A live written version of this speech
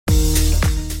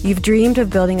You've dreamed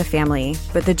of building a family,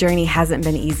 but the journey hasn't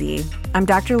been easy. I'm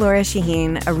Dr. Laura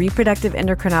Shaheen, a reproductive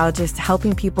endocrinologist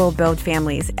helping people build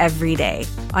families every day.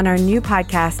 On our new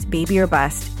podcast, Baby or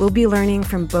Bust, we'll be learning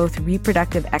from both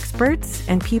reproductive experts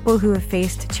and people who have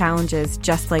faced challenges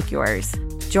just like yours.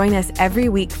 Join us every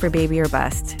week for Baby or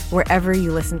Bust, wherever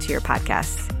you listen to your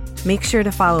podcasts. Make sure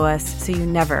to follow us so you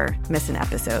never miss an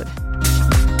episode.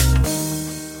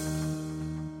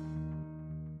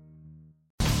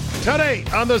 Today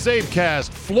on the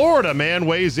CzabeCast, Florida man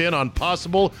weighs in on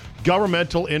possible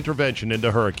governmental intervention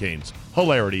into hurricanes.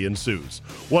 Hilarity ensues.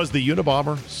 Was the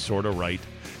Unabomber sort of right?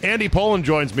 Andy Pollin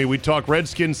joins me. We talk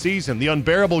Redskins season, the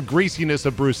unbearable greasiness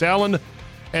of Bruce Allen,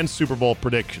 and Super Bowl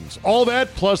predictions. All that,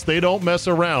 plus they don't mess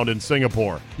around in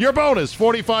Singapore. Your bonus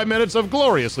 45 minutes of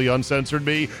gloriously uncensored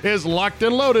me is locked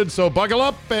and loaded, so buckle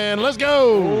up and let's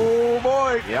go. Oh,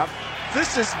 boy. Yep.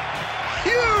 This is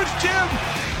huge, Jim.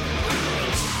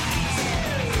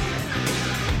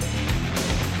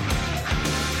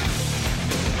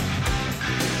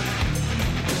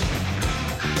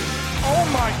 Oh,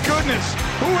 my goodness.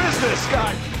 Who is this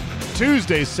guy?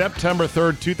 Tuesday, September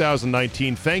 3rd,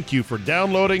 2019. Thank you for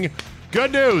downloading.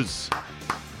 Good news.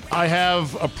 I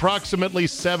have approximately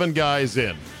 7 guys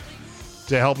in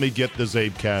to help me get the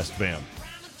CzabeCast van.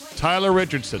 Tyler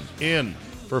Richardson in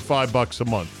for $5 a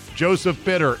month. Joseph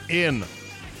Bitter in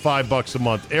 $5 a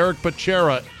month. Eric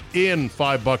Pachera in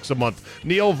 $5 a month.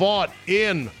 Neil Vaught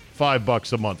in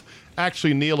 $5 a month.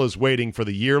 Actually, Neil is waiting for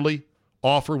the yearly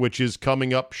offer, which is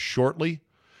coming up shortly.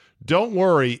 Don't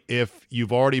worry if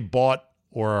you've already bought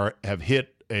or have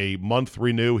hit a month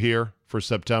renew here for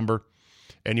September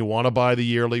and you want to buy the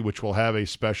yearly, which will have a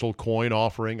special coin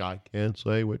offering. I can't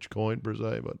say which coin per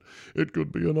se, but it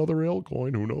could be another L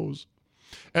coin. Who knows?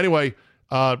 Anyway,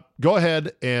 go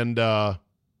ahead and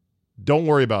don't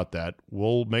worry about that.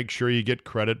 We'll make sure you get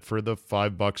credit for the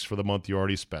 $5 for the month you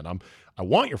already spent. I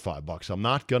want your $5. I'm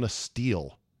not going to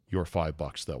steal your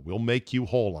 $5, though. We'll make you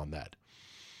whole on that.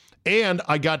 And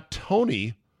I got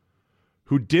Tony,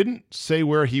 who didn't say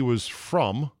where he was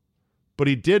from, but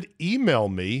he did email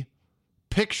me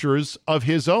pictures of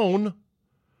his own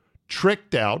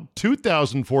tricked out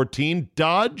 2014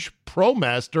 Dodge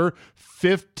ProMaster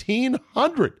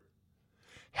 1500.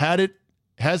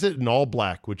 Has it in all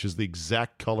black, which is the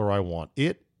exact color I want.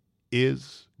 It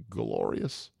is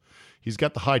glorious. He's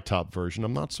got the high top version.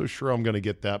 I'm not so sure I'm going to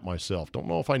get that myself. Don't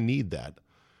know if I need that,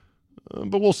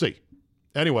 but we'll see.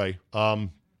 Anyway,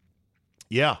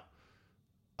 yeah,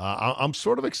 I'm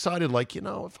sort of excited. Like, if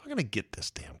I'm going to get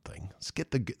this damn thing,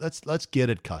 let's get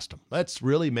it custom. Let's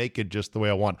really make it just the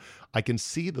way I want. I can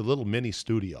see the little mini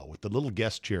studio with the little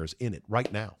guest chairs in it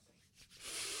right now,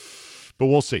 but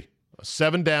we'll see.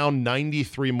 7 down,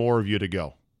 93 more of you to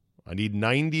go. I need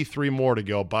 93 more to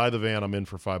go. Buy the van. I'm in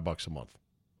for $5 a month.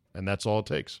 And that's all it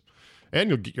takes. And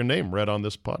you'll get your name read on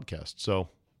this podcast. So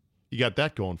you got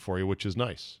that going for you, which is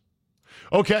nice.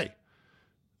 Okay.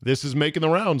 This is making the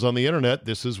rounds on the internet.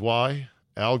 This is why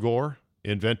Al Gore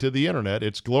invented the internet.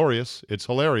 It's glorious. It's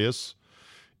hilarious.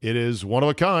 It is one of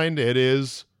a kind. It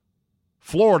is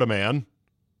Florida man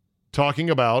talking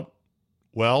about,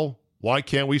 well, why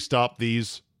can't we stop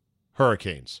these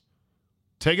hurricanes?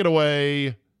 Take it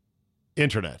away,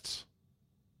 internet.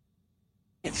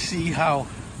 Can't see how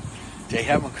they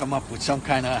haven't come up with some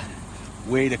kind of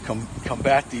way to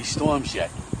combat these storms yet.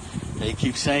 They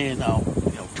keep saying,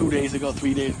 2 days ago,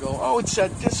 3 days ago, oh, it said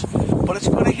this, but it's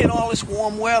going to hit all this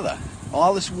warm weather.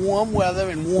 All this warm weather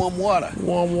and warm water.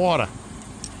 Warm water.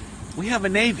 We have a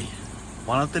Navy.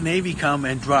 Why don't the Navy come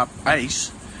and drop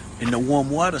ice in the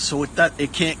warm water so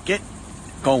it can't get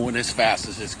going as fast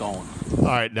as it's going? All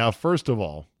right, now, first of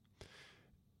all,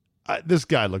 this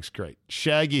guy looks great.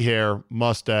 Shaggy hair,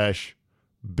 mustache,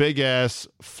 big-ass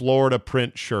Florida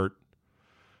print shirt.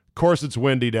 Of course, it's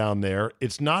windy down there.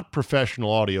 It's not professional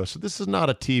audio, so this is not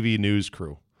a TV news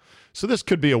crew. So this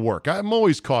could be a work. I'm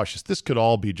always cautious. This could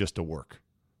all be just a work.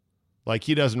 Like,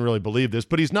 he doesn't really believe this,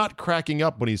 but he's not cracking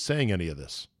up when he's saying any of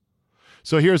this.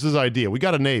 So here's his idea. We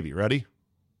got a Navy. Ready?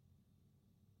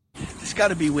 There's got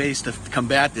to be ways to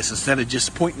combat this instead of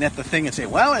just pointing at the thing and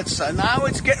saying, well, now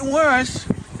it's getting worse.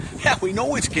 Yeah, we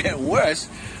know it's getting worse,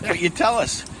 but you tell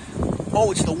us,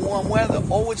 oh, it's the warm weather,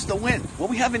 oh, it's the wind. Well,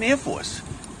 we have an Air Force.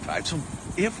 Drive some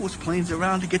Air Force planes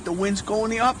around to get the winds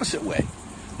going the opposite way.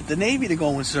 Get the Navy to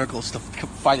go in circles to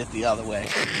fight it the other way.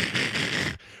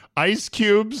 Ice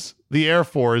cubes, the Air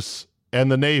Force,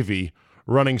 and the Navy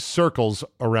running circles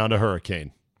around a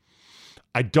hurricane.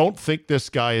 I don't think this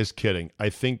guy is kidding.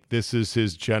 I think this is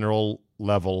his general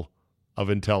level of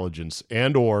intelligence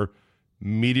and or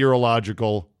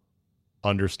meteorological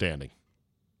understanding.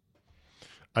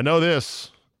 I know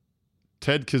this.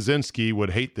 Ted Kaczynski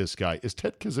would hate this guy. Is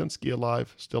Ted Kaczynski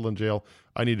alive? Still in jail?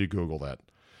 I need to Google that.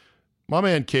 My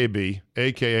man KB,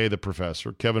 a.k.a. the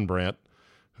professor, Kevin Brandt,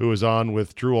 who is on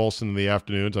with Drew Olson in the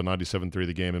afternoons on 97.3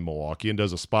 The Game in Milwaukee and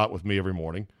does a spot with me every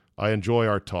morning. I enjoy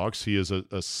our talks. He is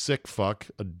a sick fuck,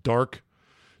 a dark.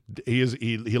 He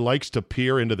likes to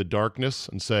peer into the darkness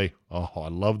and say, "Oh, I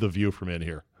love the view from in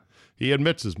here." He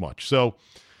admits as much. So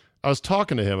I was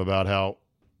talking to him about how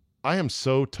I am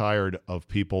so tired of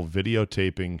people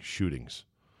videotaping shootings.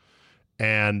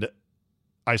 And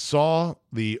I saw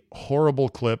the horrible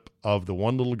clip of the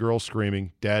one little girl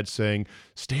screaming, dad saying,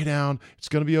 "Stay down, it's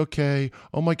going to be okay.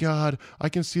 Oh my God, I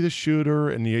can see the shooter."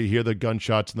 And you hear the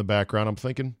gunshots in the background. I'm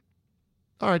thinking,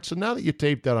 all right, so now that you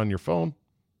taped that on your phone,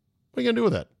 what are you going to do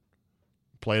with that?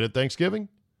 Play it at Thanksgiving?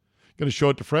 Going to show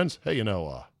it to friends? Hey,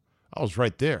 I was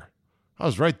right there. I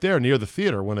was right there near the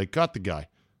theater when they caught the guy.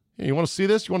 Hey, you want to see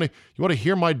this? You want to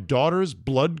hear my daughter's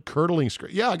blood-curdling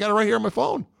scream? Yeah, I got it right here on my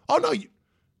phone. Oh, no. What do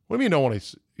you mean don't want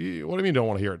to? What do you mean don't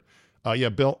want to hear it? Yeah,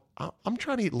 Bill, I'm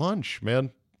trying to eat lunch,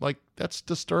 man. Like, that's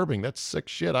disturbing. That's sick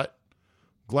shit.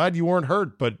 Glad you weren't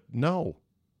hurt, but no.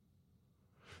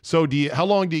 So how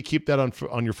long do you keep that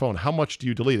on your phone? How much do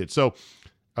you delete it? So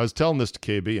I was telling this to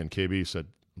KB, and KB said,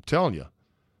 "I'm telling you,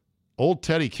 old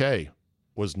Teddy K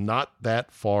was not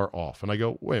that far off." And I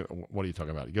go, "Wait, what are you talking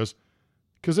about?" He goes,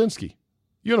 "Kaczynski,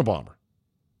 Unabomber."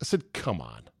 I said, "Come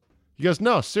on." He goes,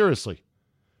 "No, seriously,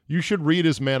 you should read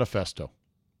his manifesto."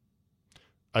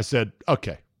 I said,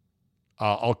 "Okay,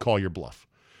 I'll call your bluff."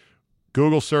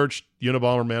 Google searched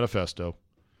Unabomber manifesto,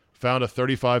 found a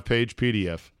 35-page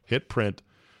PDF, hit print,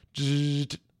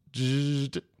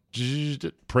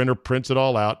 printer prints it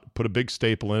all out, put a big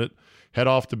staple in it, head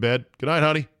off to bed. "Good night,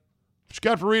 honey. What you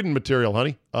got for reading material,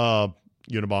 honey?"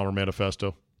 Unabomber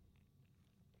manifesto.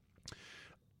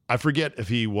 I forget if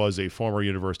he was a former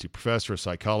university professor, a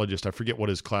psychologist. I forget what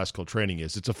his classical training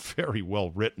is. It's a very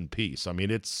well-written piece. I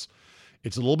mean, it's a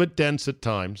little bit dense at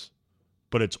times,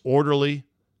 but it's orderly,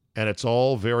 and it's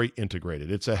all very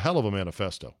integrated. It's a hell of a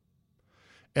manifesto.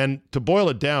 And to boil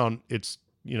it down, it's,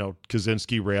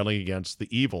 Kaczynski railing against the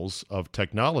evils of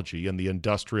technology and the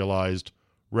industrialized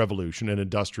revolution and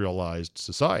industrialized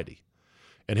society.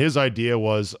 And his idea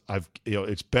was,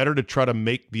 it's better to try to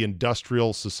make the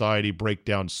industrial society break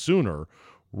down sooner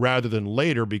rather than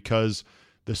later, because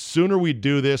the sooner we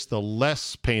do this, the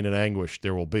less pain and anguish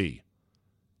there will be,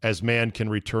 as man can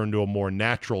return to a more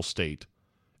natural state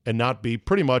and not be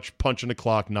pretty much punching the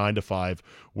clock 9 to 5,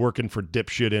 working for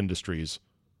dipshit industries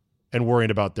and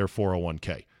worrying about their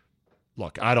 401k.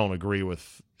 Look, I don't agree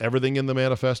with everything in the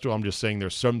manifesto. I'm just saying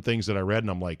there's some things that I read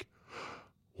and I'm like,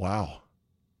 wow,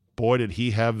 boy, did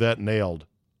he have that nailed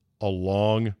a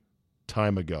long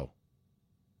time ago.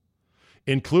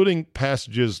 Including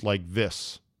passages like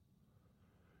this.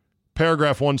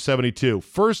 Paragraph 172.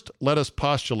 "First, let us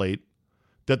postulate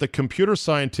that the computer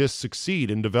scientists succeed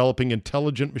in developing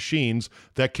intelligent machines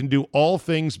that can do all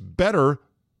things better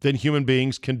than human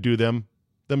beings can do them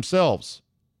themselves."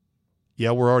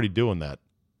 Yeah, we're already doing that.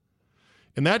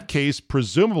 "In that case,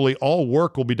 presumably all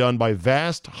work will be done by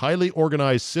vast, highly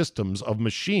organized systems of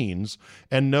machines,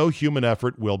 and no human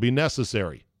effort will be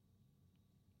necessary."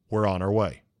 We're on our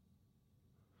way.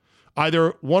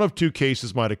 Either one of two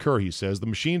cases might occur, he says. The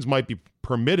machines might be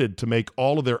permitted to make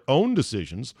all of their own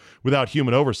decisions without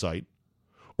human oversight,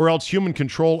 or else human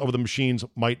control over the machines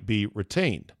might be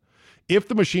retained. If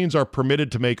the machines are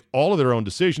permitted to make all of their own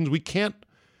decisions, we can't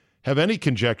have any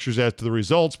conjectures as to the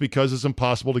results because it's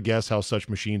impossible to guess how such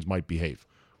machines might behave.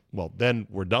 Well, then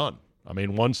we're done. I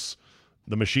mean, once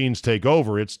the machines take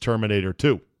over, it's Terminator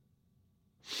 2.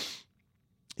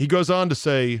 He goes on to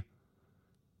say,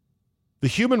 the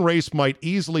human race might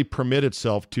easily permit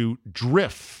itself to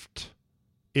drift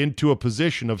into a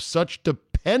position of such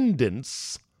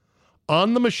dependence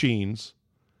on the machines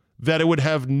that it would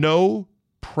have no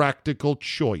practical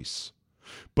choice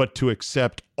but to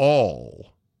accept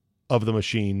all of the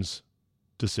machine's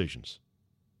decisions.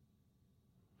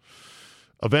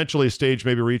 Eventually, a stage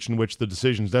may be reached in which the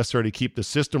decisions necessary to keep the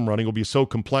system running will be so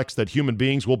complex that human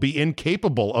beings will be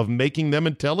incapable of making them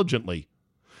intelligently.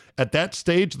 At that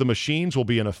stage, the machines will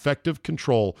be in effective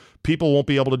control. People won't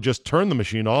be able to just turn the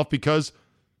machine off because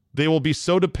they will be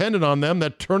so dependent on them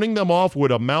that turning them off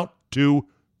would amount to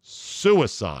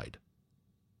suicide.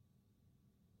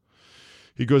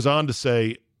 He goes on to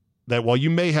say that while you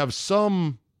may have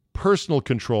some personal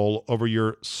control over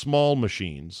your small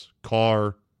machines,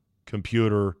 car,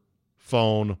 computer,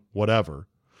 phone, whatever,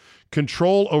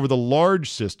 control over the large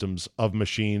systems of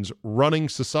machines running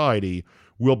society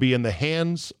will be in the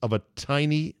hands of a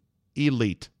tiny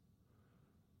elite.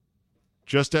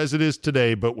 just as it is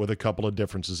today, but with a couple of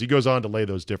differences. He goes on to lay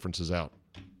those differences out.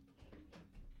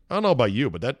 I don't know about you,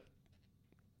 but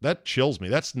that chills me.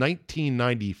 That's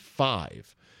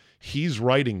 1995. He's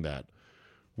writing that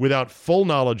without full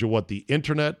knowledge of what the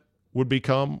internet would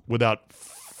become, without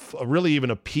really even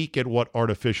a peek at what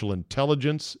artificial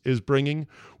intelligence is bringing,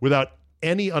 without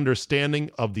any understanding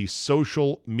of the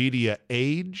social media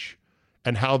age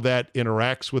and how that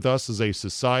interacts with us as a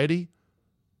society.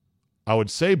 I would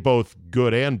say both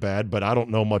good and bad, but I don't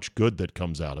know much good that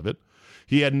comes out of it.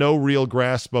 He had no real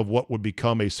grasp of what would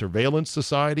become a surveillance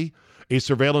society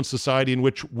in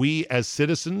which we as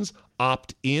citizens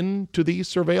opt into the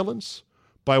surveillance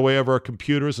by way of our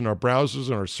computers and our browsers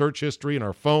and our search history and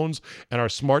our phones and our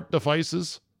smart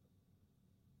devices.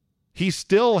 He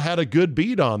still had a good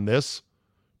beat on this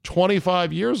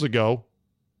 25 years ago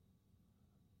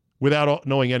without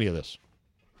knowing any of this.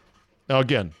 Now,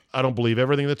 again, I don't believe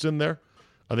everything that's in there.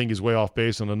 I think he's way off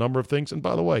base on a number of things. And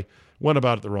by the way, went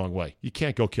about it the wrong way. You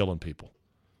can't go killing people.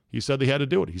 He said they had to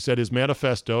do it. He said his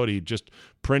manifesto, and he just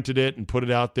printed it and put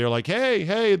it out there like,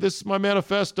 hey, this is my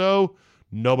manifesto.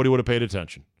 Nobody would have paid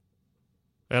attention.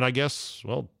 And I guess,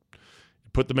 well,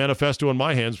 put the manifesto in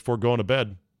my hands before going to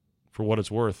bed, for what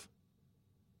it's worth.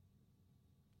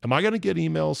 Am I going to get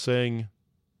emails saying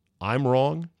I'm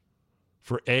wrong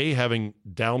for A, having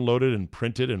downloaded and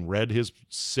printed and read his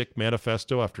sick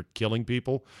manifesto after killing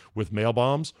people with mail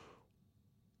bombs?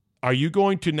 Are you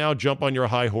going to now jump on your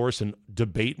high horse and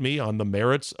debate me on the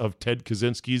merits of Ted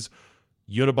Kaczynski's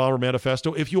Unabomber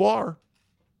manifesto? If you are,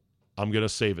 I'm going to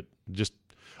save it. Just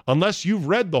unless you've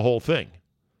read the whole thing.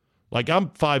 Like, I'm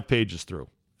 5 pages through,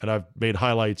 and I've made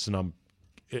highlights, and I'm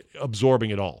absorbing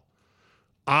it all.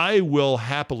 I will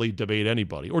happily debate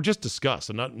anybody, or just discuss,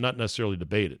 and not necessarily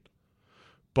debate it.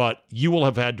 But you will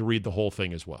have had to read the whole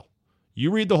thing as well.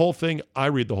 You read the whole thing, I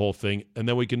read the whole thing, and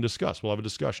then we can discuss. We'll have a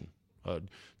discussion.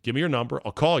 Give me your number.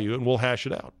 I'll call you, and we'll hash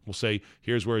it out. We'll say,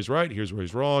 here's where he's right, here's where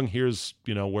he's wrong, here's,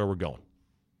 where we're going.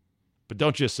 But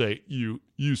don't just say, you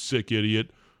sick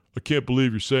idiot, I can't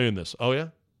believe you're saying this. Oh, yeah?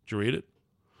 Did you read it?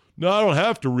 No, I don't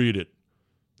have to read it.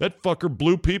 That fucker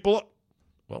blew people up.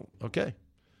 Well, okay.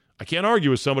 I can't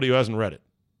argue with somebody who hasn't read it.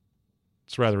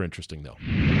 It's rather interesting, though.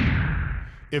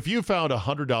 If you found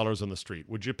 $100 on the street,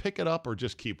 would you pick it up or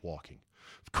just keep walking?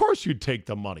 Of course you'd take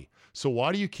the money. So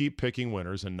why do you keep picking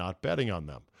winners and not betting on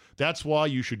them? That's why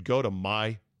you should go to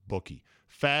MyBookie.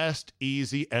 Fast,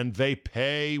 easy, and they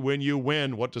pay when you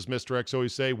win. What does Mr. X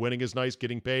always say? Winning is nice,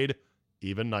 getting paid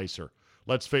even nicer.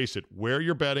 Let's face it, where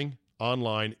you're betting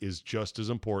online is just as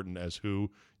important as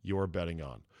who you're betting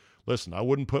on. Listen, I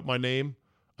wouldn't put my name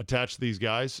attached to these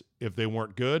guys if they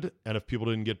weren't good and if people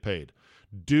didn't get paid.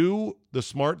 Do the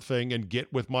smart thing and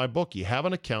get with MyBookie. Have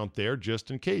an account there just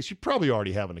in case. You probably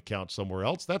already have an account somewhere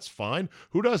else. That's fine.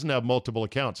 Who doesn't have multiple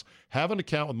accounts? Have an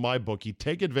account with MyBookie.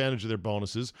 Take advantage of their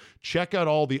bonuses. Check out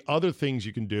all the other things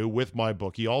you can do with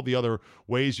MyBookie, all the other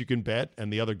ways you can bet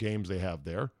and the other games they have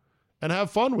there. And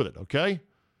have fun with it, okay?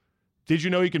 Did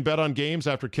you know you can bet on games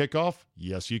after kickoff?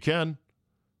 Yes, you can.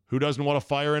 Who doesn't want to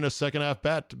fire in a second half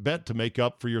bet to make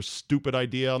up for your stupid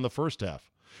idea on the first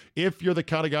half? If you're the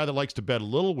kind of guy that likes to bet a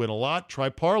little, win a lot, try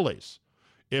parlays.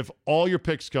 If all your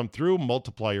picks come through,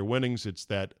 multiply your winnings. It's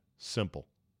that simple.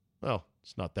 Well,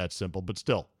 it's not that simple, but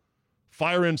still.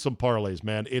 Fire in some parlays,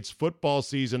 man. It's football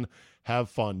season. Have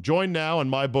fun. Join now,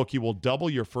 and MyBookie will double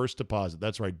your first deposit.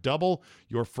 That's right, double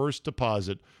your first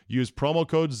deposit. Use promo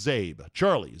code ZABE,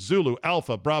 Charlie, Zulu,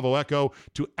 Alpha, Bravo, Echo,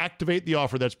 to activate the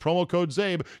offer. That's promo code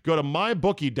ZABE. Go to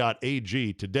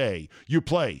mybookie.ag today. You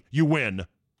play, you win,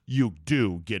 you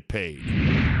do get paid.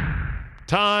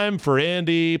 Time for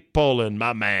Andy Poland,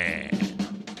 my man.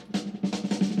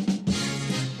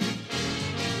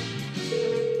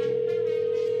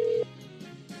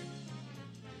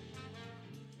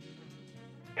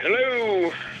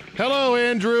 Hello. Hello,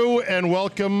 Andrew, and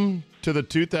welcome to the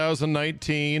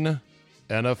 2019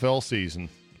 NFL season.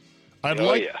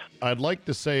 I'd like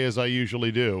to say, as I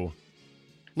usually do,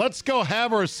 let's go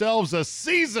have ourselves a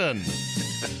season.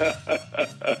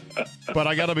 But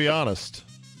I got to be honest,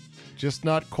 just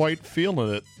not quite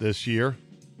feeling it this year.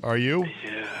 Are you?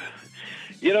 Yeah.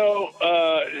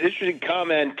 Interesting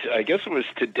comment, I guess it was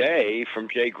today, from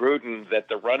Jay Gruden, that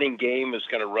the running game is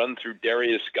going to run through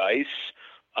Darius Geis.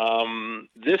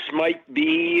 This might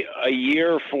be a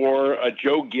year for a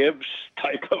Joe Gibbs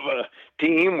type of a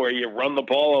team where you run the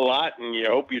ball a lot and you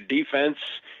hope your defense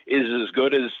is as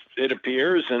good as it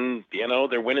appears, and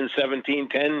they're winning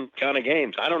 17-10 kind of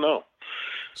games. I don't know.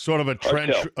 Sort of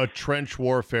a trench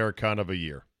warfare kind of a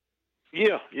year.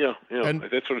 Yeah. And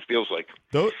that's what it feels like.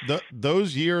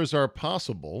 Those years are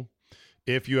possible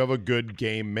if you have a good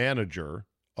game manager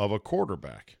of a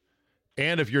quarterback.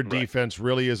 And if your defense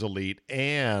really is elite,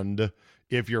 and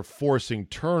if you're forcing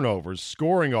turnovers,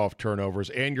 scoring off turnovers,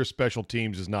 and your special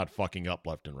teams is not fucking up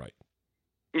left and right.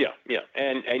 Yeah.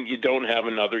 And you don't have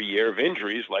another year of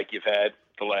injuries like you've had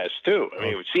the last two. I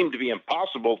mean, it would seem to be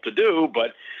impossible to do,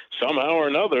 but somehow or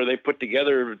another, they put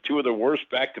together two of the worst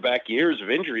back-to-back years of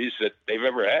injuries that they've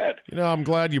ever had. I'm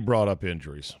glad you brought up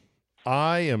injuries.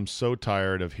 I am so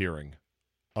tired of hearing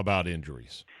about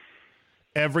injuries.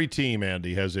 Every team,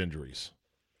 Andy, has injuries.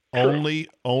 Only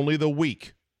the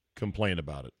weak complain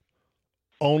about it.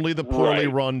 Only the poorly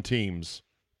run teams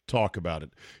talk about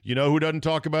it. You know who doesn't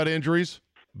talk about injuries?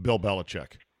 Bill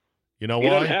Belichick. You know why? He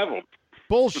doesn't have them.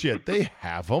 Bullshit. They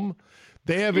have them.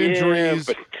 They have injuries.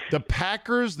 The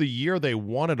Packers, the year they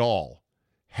won it all,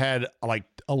 had like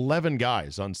 11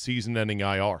 guys on season-ending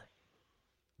IR.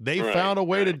 They found a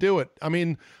way to do it. I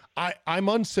mean, I'm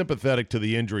unsympathetic to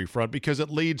the injury front because it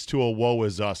leads to a woe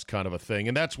is us kind of a thing,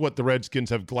 and that's what the Redskins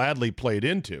have gladly played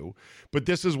into. But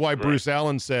this is why Bruce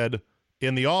Allen said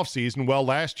in the offseason, well,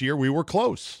 last year we were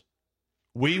close.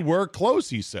 We were close,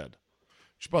 he said.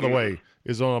 Which, by the way,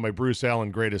 is on my Bruce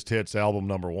Allen Greatest Hits album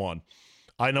 #1.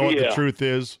 I know what the truth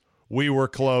is. We were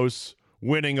close,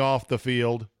 winning off the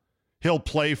field. He'll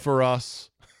play for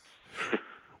us.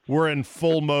 We're in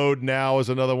full mode now is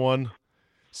another one.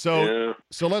 So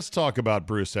let's talk about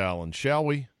Bruce Allen, shall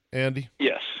we, Andy?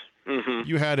 Yes. Mm-hmm.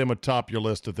 You had him atop your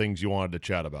list of things you wanted to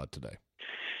chat about today.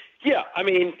 Yeah, I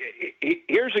mean,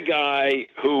 here's a guy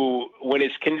who, when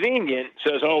it's convenient,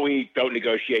 says, we don't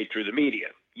negotiate through the media.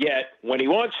 Yet, when he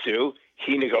wants to,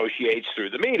 he negotiates through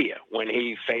the media. When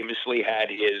he famously had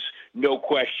his no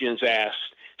questions asked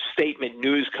statement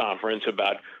news conference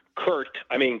about Kirk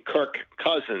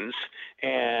Cousins,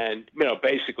 and,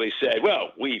 basically said,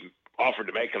 well, we offered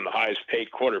to make him the highest paid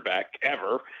quarterback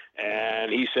ever,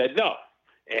 and he said no.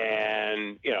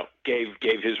 And, gave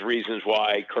his reasons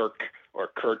why Kurt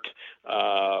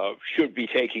should be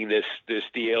taking this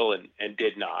deal and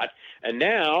did not. And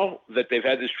now that they've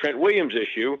had this Trent Williams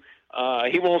issue,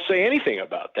 he won't say anything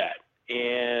about that.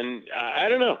 And I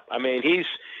don't know. I mean,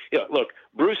 look,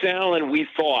 Bruce Allen, we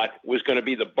thought was going to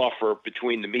be the buffer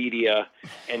between the media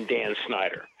and Dan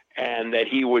Snyder, and that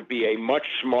he would be a much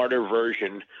smarter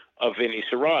version of Vinny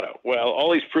Serrato. Well,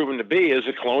 all he's proven to be is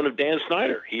a clone of Dan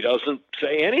Snyder. He doesn't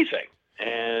say anything.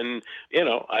 And,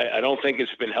 I don't think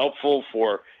it's been helpful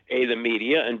for, A, the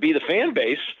media, and B, the fan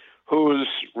base, who's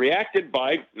reacted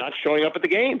by not showing up at the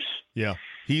games. Yeah,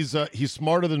 he's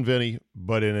smarter than Vinny,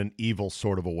 but in an evil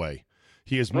sort of a way.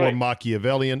 He is more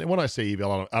Machiavellian. And when I say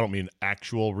evil, I don't mean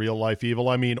actual real-life evil.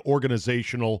 I mean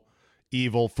organizational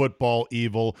evil, football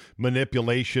evil,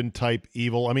 manipulation type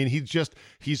evil. I mean,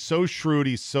 he's so shrewd,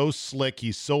 he's so slick,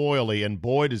 he's so oily, and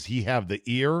boy, does he have the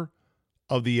ear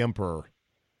of the emperor.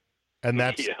 And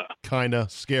that's kind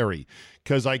of scary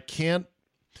because I can't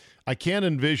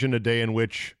envision a day in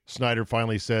which Snyder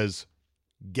finally says,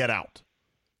 get out.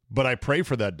 But I pray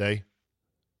for that day.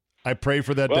 I pray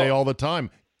for that day all the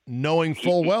time, knowing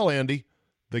full well, Andy,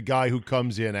 the guy who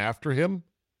comes in after him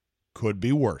could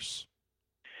be worse.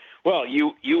 Well,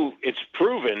 it's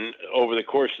proven over the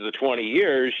course of the 20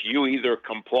 years, you either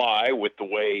comply with the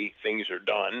way things are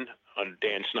done under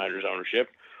Dan Snyder's ownership,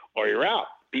 or you're out.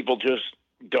 People just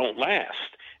don't last.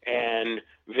 And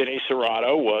Vinny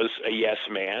Serrato was a yes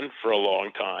man for a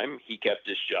long time. He kept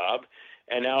his job.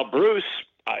 And now Bruce,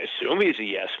 I assume he's a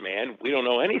yes man. We don't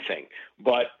know anything.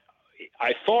 But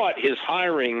I thought his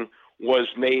hiring was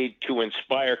made to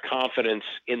inspire confidence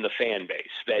in the fan base,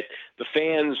 that the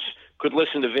fans could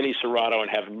listen to Vinny Serrato and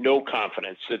have no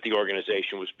confidence that the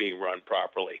organization was being run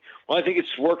properly. Well, I think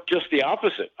it's worked just the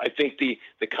opposite. I think the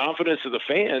confidence of the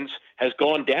fans has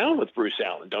gone down with Bruce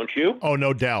Allen, don't you? Oh,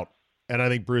 no doubt. And I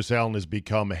think Bruce Allen has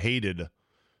become hated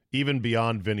even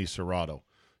beyond Vinny Serrato.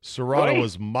 Serrato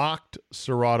was mocked.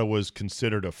 Serrato was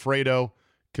considered a Fredo,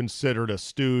 considered a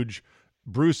stooge.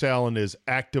 Bruce Allen is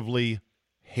actively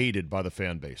hated by the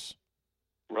fan base.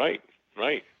 Right.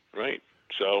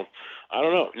 So I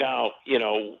don't know. Now,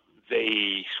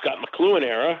 the Scott McCloughan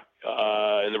era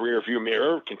in the rearview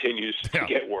mirror continues to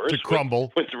get worse. To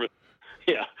crumble.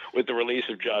 With the release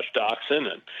of Josh Doxson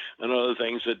and other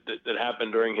things that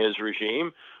happened during his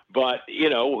regime. But,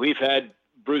 we've had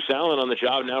Bruce Allen on the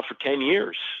job now for 10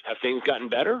 years. Have things gotten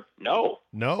better? No.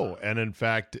 And in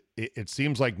fact, it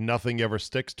seems like nothing ever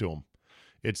sticks to him.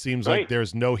 It seems like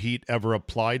there's no heat ever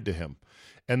applied to him.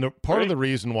 And part of the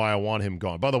reason why I want him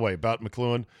gone, by the way, about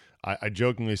McCloughan, I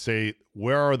jokingly say,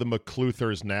 where are the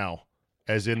McCluthers now?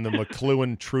 As in the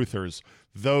McCloughan truthers,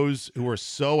 those who are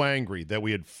so angry that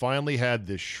we had finally had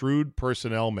this shrewd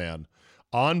personnel man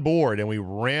on board, and we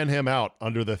ran him out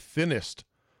under the thinnest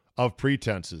of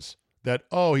pretenses that,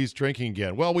 oh, he's drinking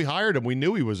again. Well, we hired him. We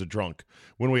knew he was a drunk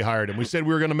when we hired him. We said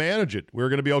we were going to manage it. We were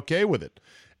going to be okay with it.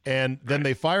 And then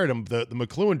they fired him. The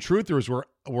McLuhan truthers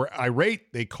were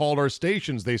irate. They called our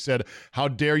stations. They said, how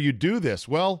dare you do this?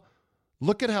 Well,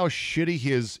 look at how shitty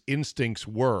his instincts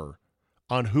were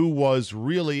on who was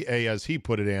really as he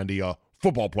put it, Andy, a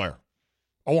football player.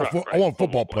 I want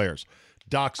football players.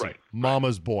 Doxy,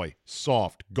 mama's boy,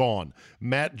 soft, gone.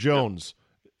 Matt Jones,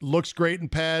 looks great in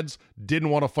pads, didn't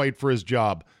want to fight for his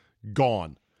job,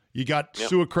 gone. You got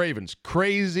Sua Cravens,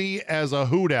 crazy as a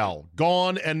hoot owl,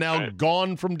 gone, and now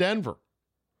gone from Denver.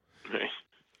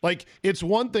 Like, it's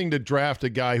one thing to draft a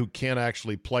guy who can't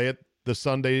actually play at the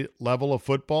Sunday level of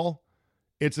football.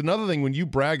 It's another thing when you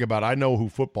brag about, I know who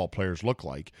football players look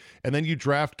like, and then you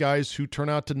draft guys who turn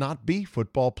out to not be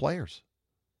football players.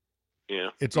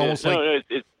 Yeah. It's almost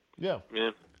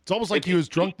it's almost like he was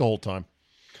drunk the whole time.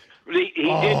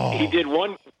 He did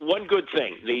one good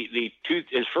thing.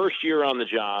 His first year on the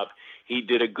job, he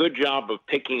did a good job of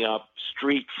picking up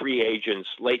street free agents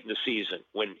late in the season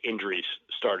when injuries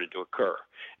started to occur.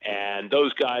 And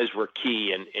those guys were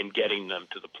key in getting them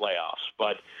to the playoffs.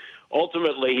 But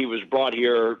ultimately, he was brought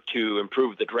here to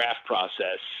improve the draft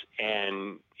process.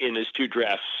 And in his 2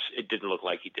 drafts, it didn't look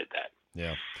like he did that.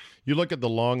 Yeah. You look at the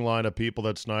long line of people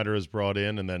that Snyder has brought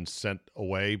in and then sent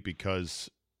away because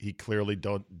he clearly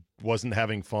wasn't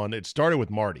having fun. It started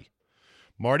with Marty.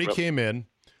 Marty came in,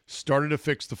 started to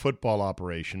fix the football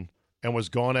operation, and was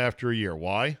gone after a year.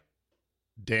 Why?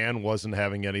 Dan wasn't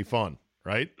having any fun,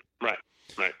 right?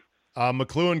 Right.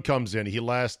 McLuhan comes in. He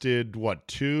lasted,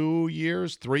 2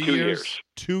 years? 3 years?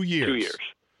 2 years. 2 years.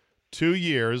 2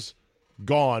 years,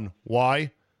 gone.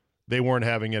 Why? They weren't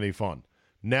having any fun.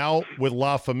 Now, with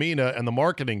La Famina and the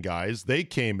marketing guys, they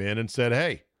came in and said,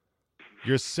 hey,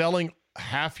 you're selling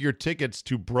half your tickets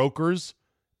to brokers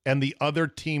and the other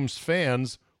team's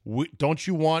fans. Don't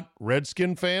you want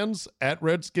Redskin fans at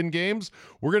Redskin games?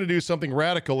 We're going to do something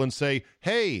radical and say,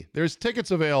 hey, there's tickets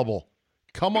available.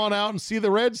 Come on out and see the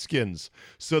Redskins.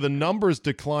 So the numbers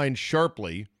declined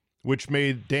sharply, which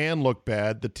made Dan look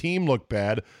bad, the team look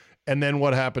bad, and then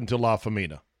what happened to La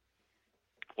Famina?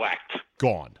 Whacked.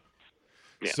 Gone.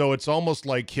 Yeah. So it's almost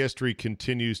like history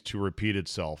continues to repeat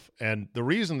itself. And the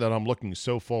reason that I'm looking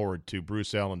so forward to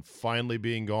Bruce Allen finally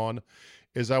being gone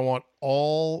is I want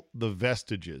all the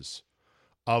vestiges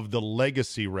of the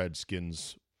legacy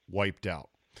Redskins wiped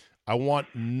out. I want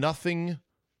nothing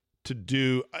to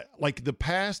do – like, the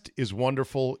past is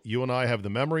wonderful. You and I have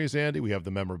the memories, Andy. We have the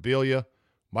memorabilia.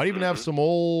 Might even have some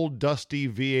old dusty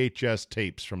VHS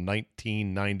tapes from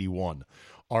 1991.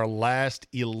 Our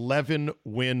last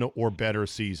 11-win or better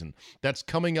season. That's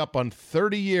coming up on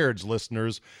 30 years,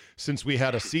 listeners, since we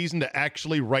had a season to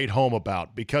actually write home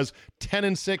about. Because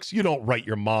 10-6, you don't write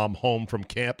your mom home from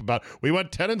camp about, we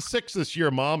went 10-6 this year,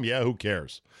 Mom. Yeah, who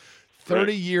cares?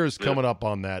 30 years coming up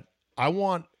on that. I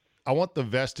want the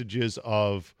vestiges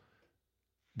of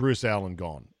Bruce Allen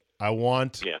gone. I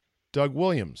want Doug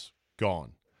Williams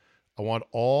gone. I want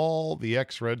all the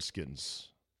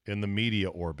ex-Redskins in the media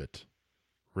orbit.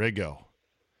 Riggo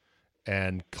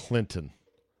and Clinton.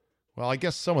 Well, I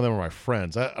guess some of them are my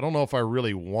friends. I don't know if I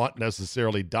really want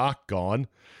necessarily Doc gone,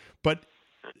 but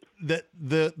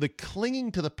the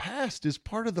clinging to the past is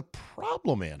part of the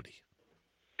problem, Andy.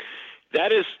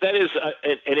 That is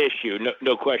an issue,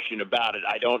 no question about it.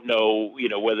 I don't know,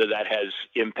 whether that has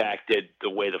impacted the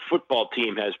way the football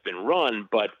team has been run,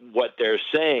 but what they're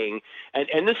saying,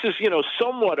 and this is,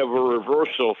 somewhat of a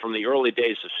reversal from the early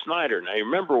days of Snyder. Now, you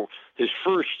remember his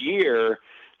first year,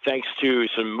 thanks to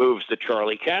some moves that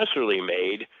Charlie Casserly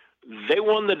made, they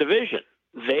won the division.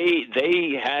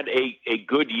 They had a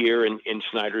good year in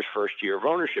Snyder's first year of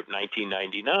ownership,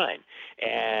 1999.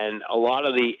 And a lot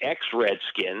of the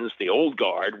ex-Redskins, the old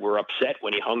guard, were upset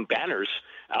when he hung banners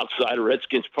outside of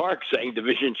Redskins Park saying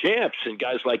division champs. And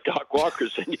guys like Doc Walker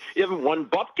said, you haven't won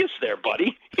bupkis there,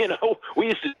 buddy. We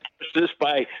used to do this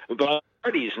by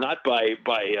parties, not by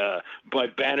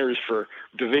banners for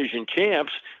division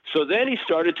champs. So then he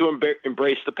started to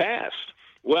embrace the past.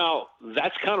 Well,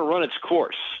 that's kind of run its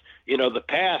course. The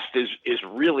past is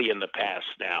really in the past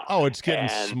now. Oh, it's getting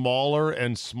smaller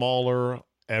and smaller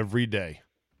every day.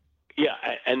 Yeah,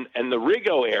 and the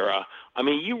Riggo era, I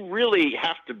mean, you really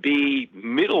have to be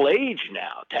middle-aged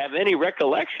now to have any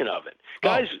recollection of it.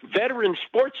 Guys, veteran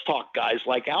sports talk guys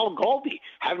like Al Galdi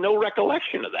have no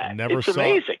recollection of that. It's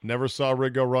amazing. Never saw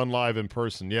Riggo run live in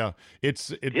person. Yeah,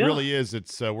 it really is.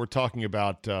 It's we're talking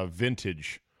about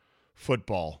vintage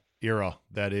football era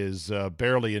that is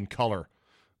barely in color.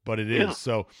 But it is.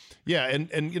 So, yeah, and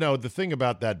the thing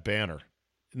about that banner,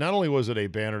 not only was it a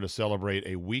banner to celebrate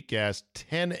a weak-ass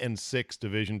 10-6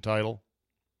 division title,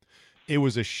 it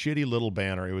was a shitty little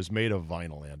banner. It was made of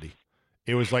vinyl, Andy.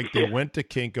 It was like they went to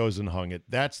Kinko's and hung it.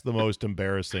 That's the most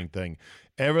embarrassing thing.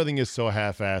 Everything is so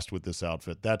half-assed with this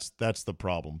outfit. That's the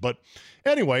problem. But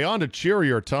anyway, on to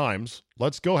cheerier times.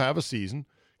 Let's go have a season.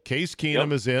 Case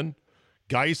Keenum is in.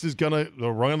 Geis is going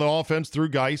to run the offense through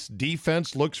Geis.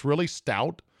 Defense looks really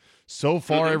stout. So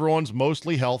far, everyone's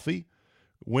mostly healthy.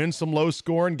 Win some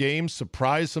low-scoring games.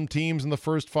 Surprise some teams in the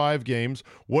first 5 games.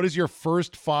 What is your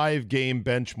first 5-game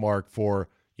benchmark for,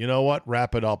 you know what,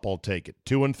 wrap it up, I'll take it?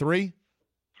 2-3?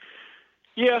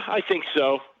 Yeah, I think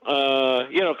so.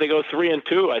 If they go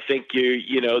 3-2, I think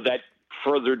that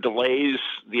further delays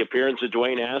the appearance of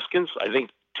Dwayne Haskins. I think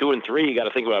 2-3, you got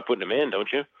to think about putting him in, don't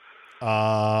you?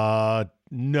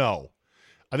 No.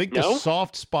 I think the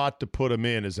soft spot to put him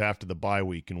in is after the bye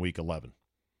week in week 11.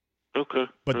 Okay.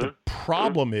 But the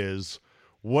problem is,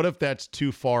 what if that's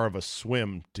too far of a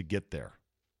swim to get there?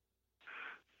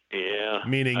 Yeah.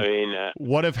 Meaning,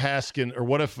 what if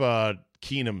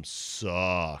Keenum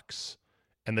sucks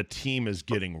and the team is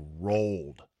getting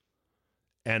rolled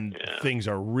and things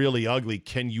are really ugly?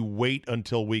 Can you wait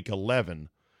until week 11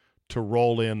 to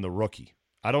roll in the rookie?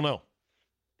 I don't know.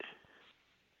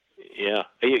 Yeah.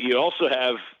 You also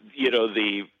have,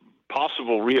 the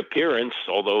possible reappearance,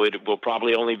 although it will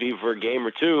probably only be for a game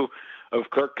or two, of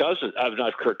Kirk Cousins.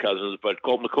 Not Kirk Cousins, but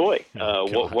Colt McCoy.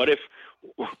 What if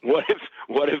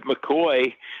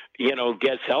McCoy,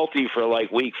 gets healthy for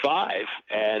like week 5,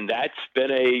 and that's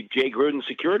been a Jay Gruden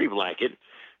security blanket,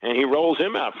 and he rolls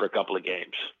him out for a couple of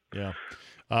games. Yeah.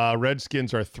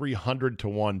 Redskins are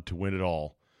 300-1 to win it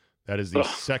all. That is the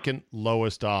second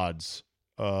lowest odds,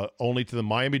 only to the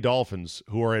Miami Dolphins,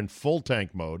 who are in full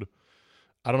tank mode.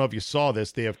 I don't know if you saw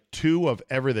this. They have 2 of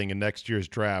everything in next year's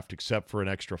draft except for an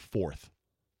extra 4th.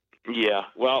 Yeah,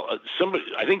 well,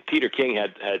 I think Peter King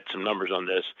had some numbers on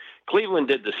this. Cleveland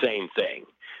did the same thing,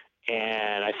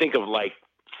 and I think of like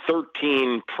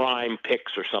 13 prime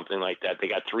picks or something like that. They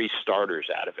got 3 starters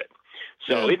out of it.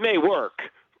 So it may work,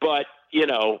 but,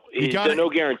 there's no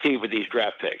guarantee with these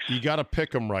draft picks. You got to pick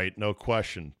them right, no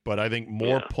question. But I think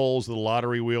more pulls of the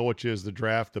lottery wheel, which is the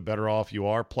draft, the better off you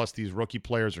are. Plus, these rookie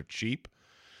players are cheap.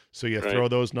 So you throw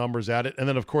those numbers at it. And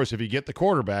then, of course, if you get the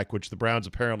quarterback, which the Browns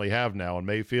apparently have now in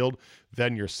Mayfield,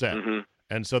 then you're set.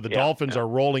 And so the Dolphins are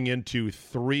rolling into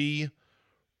 3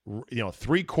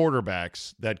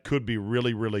 quarterbacks that could be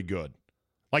really, really good.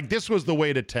 Like, this was the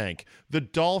way to tank. The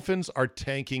Dolphins are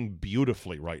tanking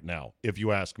beautifully right now, if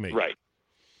you ask me. Right.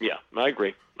 Yeah, I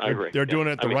agree. They're doing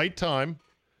it at the right time.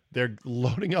 They're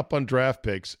loading up on draft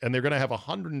picks, and they're going to have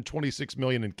 $126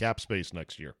 million in cap space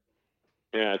next year.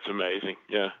 Yeah, it's amazing.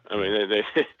 Yeah, I mean,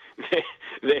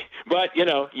 but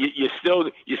you still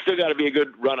got to be a good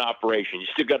run operation. You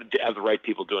still got to have the right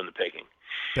people doing the picking.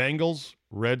 Bengals,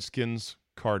 Redskins,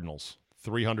 Cardinals,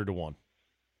 300-1,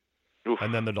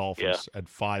 and then the Dolphins at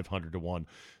 500-1.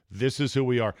 This is who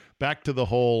we are. Back to the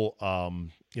whole,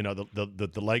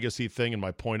 the legacy thing, and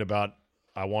my point about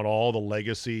I want all the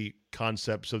legacy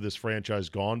concepts of this franchise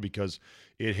gone because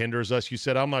it hinders us. You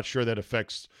said I'm not sure that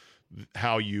affects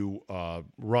how you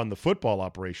run the football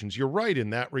operations. You're right in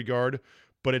that regard,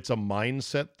 but it's a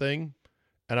mindset thing.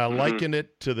 And I liken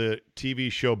it to the TV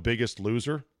show Biggest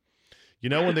Loser. You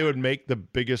know, when they would make the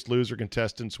Biggest Loser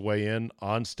contestants weigh in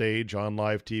on stage, on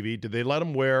live TV, did they let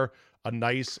them wear a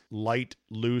nice, light,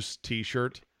 loose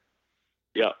T-shirt?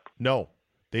 Yeah. No,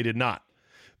 they did not.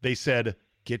 They said,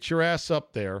 get your ass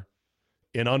up there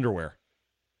in underwear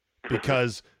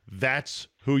because that's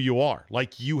who you are.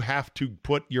 Like, you have to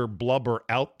put your blubber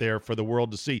out there for the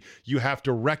world to see. You have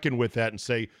to reckon with that and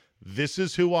say, this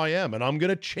is who I am, and I'm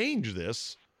going to change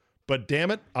this, but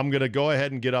damn it, I'm going to go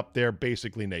ahead and get up there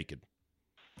basically naked.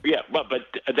 Yeah, but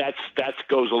that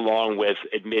goes along with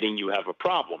admitting you have a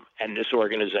problem, and this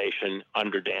organization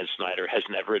under Dan Snyder has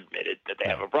never admitted that they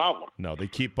have a problem. No, they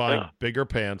keep buying bigger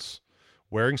pants,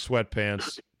 wearing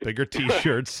sweatpants, bigger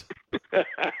T-shirts.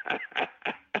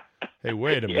 Hey,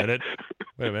 wait a minute.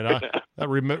 That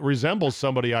resembles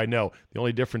somebody I know. The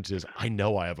only difference is I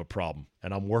know I have a problem,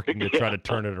 and I'm working to try to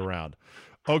turn it around.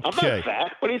 Okay. I'm not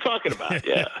fat. What are you talking about?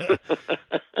 Yeah.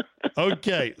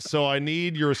 Okay, so I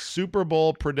need your Super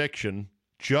Bowl prediction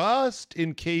just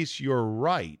in case you're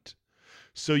right,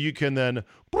 so you can then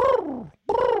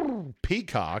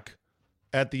peacock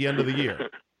at the end of the year.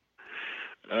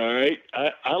 All right.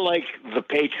 I like the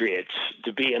Patriots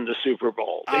to be in the Super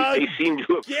Bowl. They seem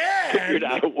to have figured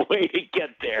out a way to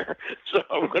get there. So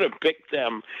I'm going to pick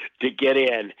them to get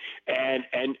in. And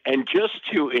just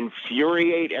to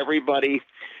infuriate everybody,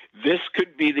 this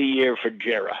could be the year for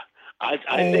Jera. I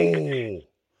think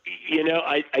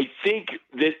I think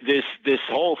that this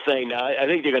whole thing. Now, I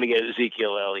think they're going to get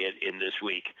Ezekiel Elliott in this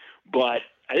week, but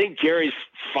I think Jerry's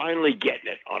finally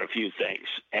getting it on a few things.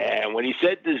 And when he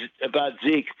said this about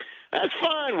Zeke, that's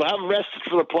fine. We'll have him rested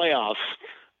for the playoffs.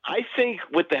 I think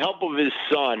with the help of his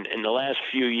son in the last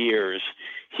few years,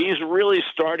 he's really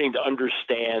starting to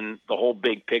understand the whole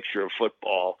big picture of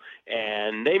football,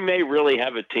 and they may really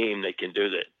have a team that can do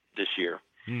that this year.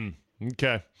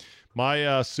 Okay.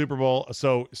 My Super Bowl.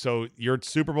 So your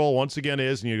Super Bowl once again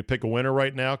is, and you pick a winner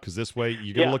right now because this way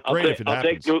you're going to look great if it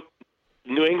happens. I'll take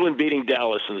New England beating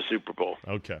Dallas in the Super Bowl.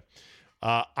 Okay.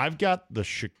 I've got the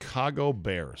Chicago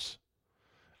Bears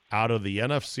out of the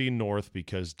NFC North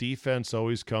because defense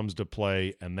always comes to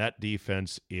play, and that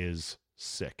defense is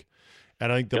sick.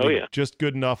 And I think they'll be just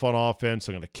good enough on offense.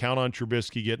 I'm going to count on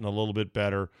Trubisky getting a little bit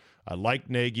better. I like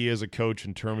Nagy as a coach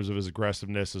in terms of his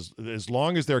aggressiveness, as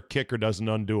long as their kicker doesn't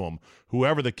undo him,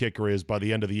 whoever the kicker is by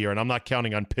the end of the year. And I'm not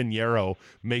counting on Pinheiro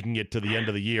making it to the end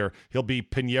of the year. He'll be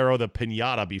Pinheiro the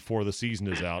Pinata before the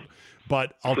season is out.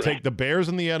 But I'll take the Bears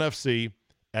in the NFC,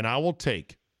 and I will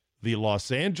take the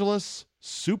Los Angeles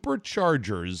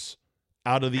Superchargers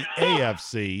out of the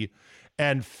AFC.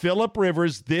 And Phillip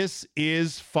Rivers, this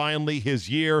is finally his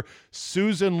year.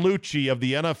 Susan Lucci of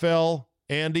the NFL,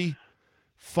 Andy,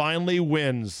 finally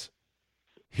wins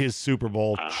his Super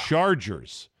Bowl.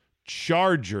 Chargers,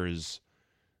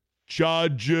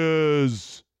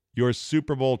 your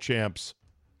Super Bowl champs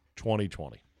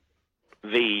 2020.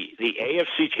 The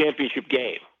AFC Championship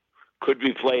game could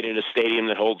be played in a stadium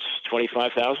that holds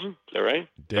 25,000. Is that right?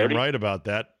 Damn 30? Right about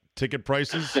that. Ticket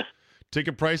prices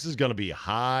going to be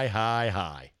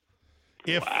high.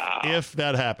 If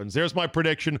that happens. There's my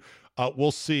prediction.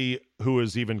 We'll see who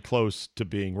is even close to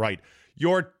being right.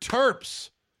 Your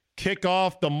Terps kick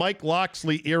off the Mike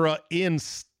Locksley era in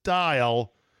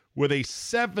style with a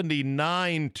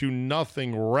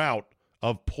 79-0 rout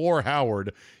of poor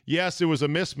Howard. Yes, it was a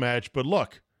mismatch, but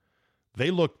look,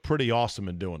 they looked pretty awesome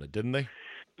in doing it, didn't they?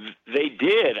 They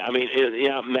did. I mean,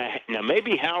 now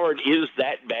maybe Howard is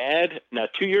that bad. Now,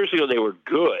 2 years ago, they were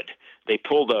good. They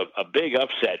pulled a big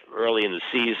upset early in the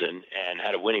season and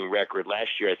had a winning record.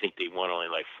 Last year, I think they won only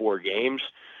like 4 games.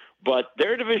 But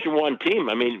they're a Division I team.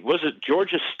 I mean, was it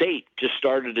Georgia State just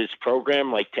started its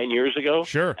program like 10 years ago?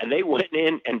 Sure. And they went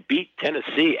in and beat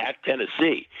Tennessee at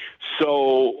Tennessee.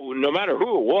 So no matter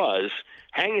who it was,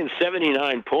 hanging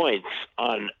 79 points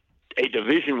on a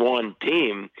Division I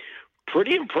team,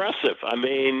 pretty impressive. I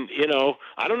mean,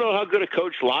 I don't know how good a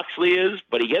coach Locksley is,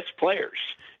 but he gets players.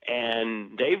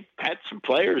 And they've had some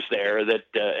players there that,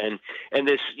 and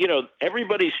this,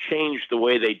 everybody's changed the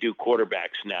way they do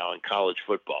quarterbacks now in college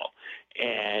football.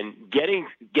 And getting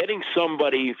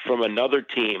somebody from another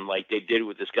team like they did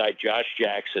with this guy Josh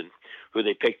Jackson, who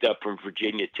they picked up from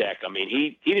Virginia Tech. I mean,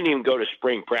 he didn't even go to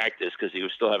spring practice because he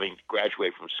was still having to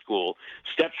graduate from school.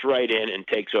 Steps right in and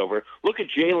takes over. Look at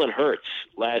Jalen Hurts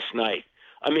last night.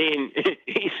 I mean,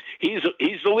 he's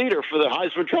the leader for the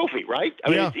Heisman Trophy, right?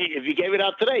 I mean, if you gave it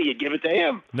out today, you'd give it to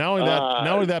him. Not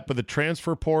only that, but the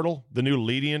transfer portal, the new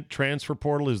lenient transfer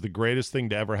portal, is the greatest thing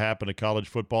to ever happen to college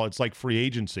football. It's like free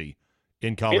agency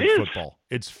in college football.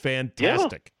 It's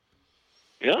fantastic.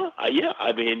 Yeah.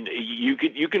 I mean,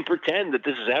 you can pretend that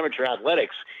this is amateur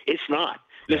athletics. It's not.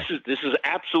 This is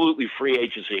absolutely free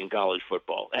agency in college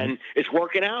football, and it's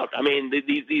working out. I mean,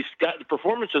 these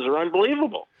performances are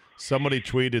unbelievable. Somebody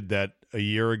tweeted that a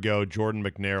year ago, Jordan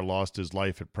McNair lost his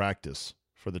life at practice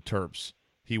for the Terps.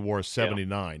 He wore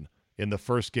 79. In the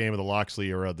first game of the Locksley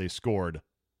era, they scored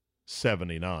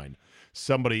 79.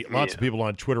 Lots of people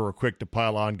on Twitter were quick to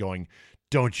pile on going,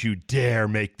 don't you dare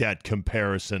make that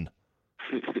comparison.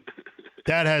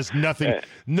 That has nothing.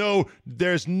 No,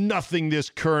 there's nothing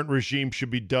this current regime should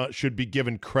be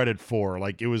given credit for.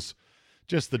 Like, it was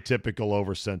just the typical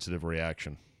oversensitive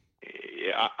reaction.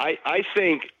 I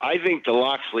think the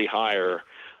Locksley hire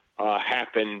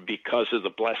happened because of the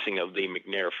blessing of the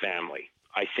McNair family.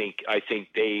 I think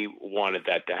they wanted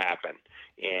that to happen,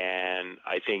 and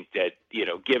I think that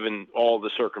given all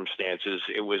the circumstances,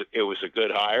 it was a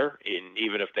good hire.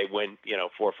 Even if they win 4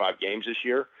 or 5 games this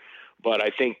year, but I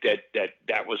think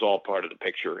that was all part of the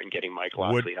picture in getting Mike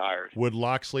Locksley hired. Would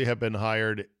Locksley have been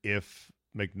hired if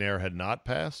McNair had not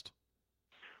passed?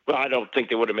 Well, I don't think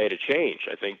they would have made a change.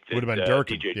 I think that would have been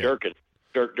Durkin. DJ Durkin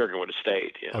would have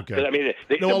stayed. Yeah. Okay. I mean,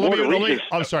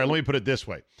 I'm sorry. Let me put it this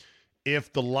way: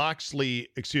 if McNair's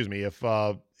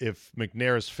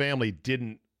family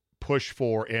didn't push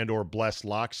for and or bless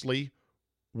Locksley,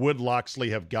 would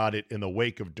Locksley have got it in the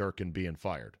wake of Durkin being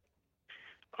fired?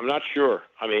 I'm not sure.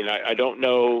 I mean, I don't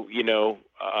know.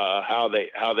 How they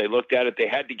looked at it. They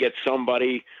had to get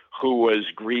somebody who was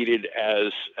greeted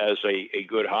as a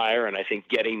good hire, and I think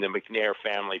getting the McNair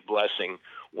family blessing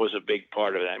was a big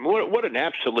part of that. I mean, what an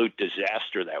absolute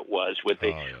disaster that was with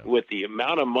the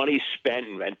amount of money spent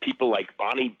and people like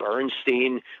Bonnie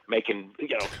Bernstein making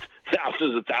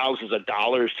thousands of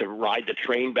dollars to ride the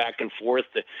train back and forth,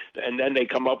 and then they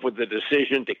come up with the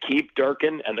decision to keep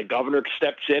Durkin, and the governor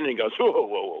steps in and goes,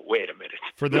 whoa, wait a minute.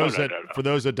 For those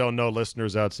that don't know,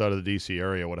 listeners outside of the D.C.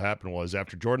 area, what happened was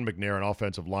after Jordan McNair, an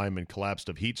offensive lineman, collapsed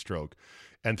of heat stroke,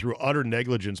 and through utter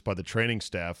negligence by the training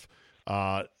staff,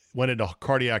 went into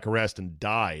cardiac arrest and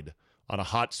died on a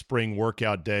hot spring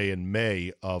workout day in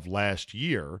May of last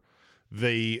year,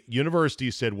 the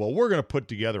university said, well, we're going to put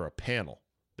together a panel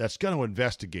that's going to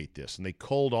investigate this. And they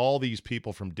culled all these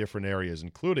people from different areas,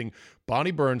 including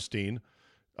Bonnie Bernstein,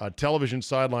 a television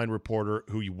sideline reporter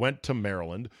who went to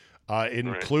Maryland. It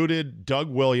included Doug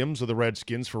Williams of the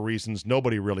Redskins for reasons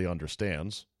nobody really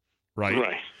understands,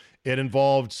 right? It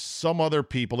involved some other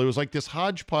people. It was like this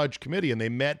hodgepodge committee, and they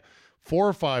met 4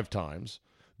 or 5 times.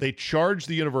 They charged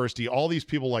the university, all these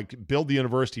people like billed the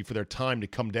university for their time to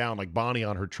come down, like Bonnie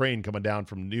on her train coming down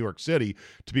from New York City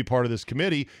to be part of this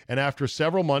committee. And after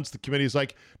several months, the committee's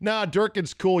like, nah,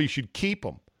 Durkin's cool, you should keep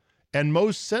him. And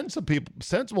most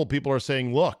sensible people are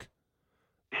saying, look,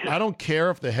 I don't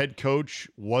care if the head coach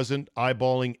wasn't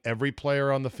eyeballing every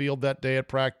player on the field that day at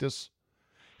practice.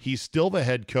 He's still the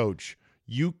head coach.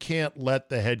 You can't let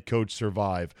the head coach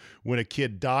survive when a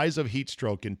kid dies of heat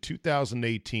stroke in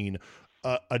 2018,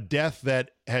 a death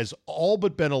that has all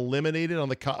but been eliminated on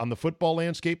the football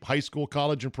landscape, high school,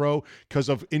 college, and pro, because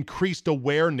of increased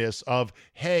awareness of,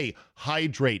 hey,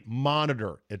 hydrate,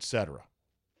 monitor, etc.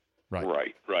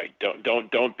 Right.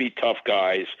 Don't be tough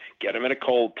guys. Get him in a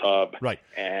cold tub. Right.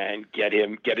 And get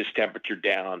his temperature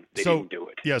down. They didn't do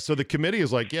it. Yeah. So the committee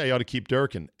is like, yeah, you ought to keep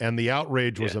Durkin, and the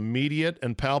outrage was immediate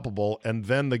and palpable. And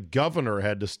then the governor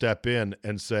had to step in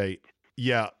and say,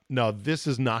 yeah, no, this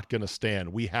is not going to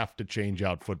stand. We have to change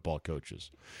out football coaches.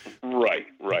 Right.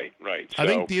 I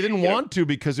think they didn't want to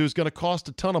because it was going to cost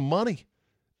a ton of money.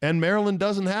 And Maryland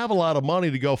doesn't have a lot of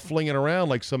money to go flinging around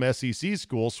like some SEC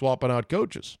schools swapping out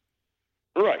coaches.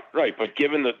 Right. But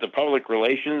given the public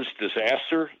relations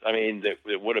disaster, I mean, that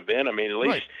it would have been, I mean, at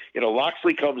least,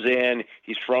 Loxley comes in,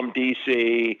 he's from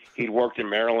D.C., he'd worked in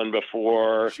Maryland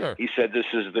before. Sure. He said, this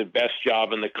is the best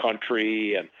job in the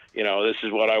country, and, this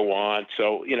is what I want.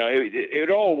 So,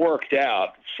 it all worked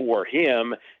out for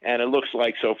him, and it looks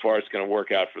like so far it's going to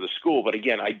work out for the school. But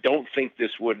again, I don't think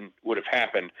this would have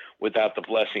happened without the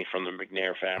blessing from the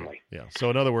McNair family. Yeah. So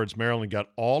in other words, Maryland got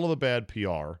all of the bad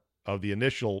PR of the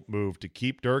initial move to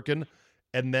keep Durkin,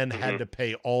 and then had to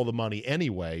pay all the money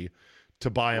anyway to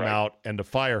buy him out and to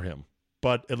fire him.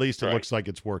 But at least it looks like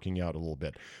it's working out a little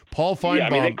bit. Paul Feinbaum. Yeah, I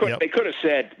mean, they could have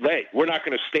said, hey, we're not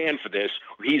going to stand for this.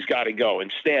 He's got to go.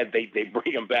 Instead, they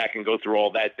bring him back and go through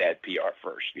all that bad PR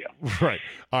first. Yeah. Right.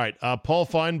 All right. Paul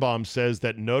Feinbaum says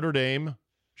that Notre Dame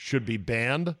should be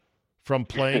banned from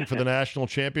playing for the national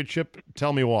championship.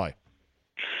 Tell me why.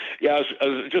 Yeah,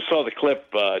 I just saw the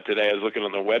clip today. I was looking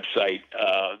on their website.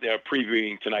 They're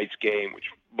previewing tonight's game, which,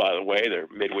 by the way, they're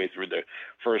midway through the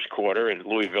first quarter, and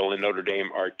Louisville and Notre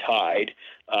Dame are tied.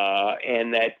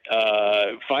 And that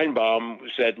Feinbaum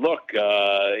said, look,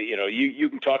 you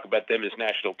can talk about them as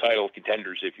national title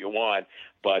contenders if you want,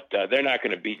 but they're not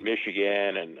going to beat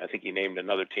Michigan, and I think he named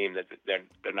another team that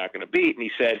they're not going to beat. And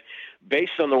he said,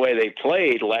 based on the way they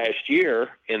played last year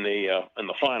in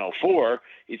the Final Four,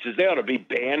 he says they ought to be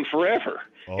banned forever.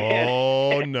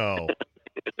 Oh, no.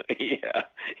 Yeah,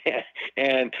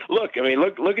 and look at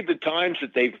the times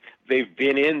that they've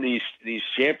been in these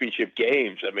championship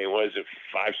games. I mean, was it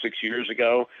 5-6 years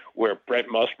ago where Brett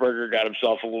Musburger got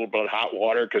himself a little bit of hot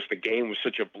water because the game was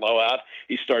such a blowout?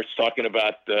 He starts talking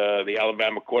about the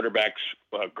Alabama quarterback's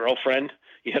girlfriend,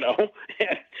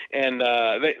 and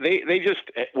they just,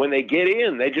 when they get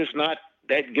in, they just not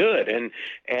that good, and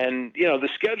the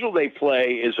schedule they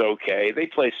play is okay. They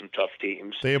play some tough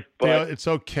teams. It's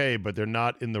okay, but they're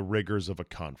not in the rigors of a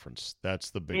conference.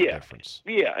 That's the big difference.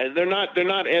 Yeah, and they're not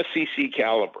SEC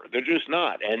caliber. They're just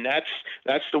not, and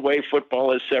that's the way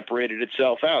football has separated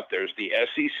itself out. There's the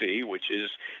SEC, which is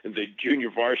the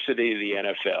junior varsity of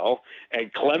the NFL,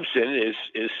 and Clemson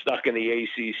is stuck in the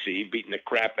ACC, beating the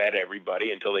crap out of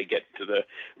everybody until they get to the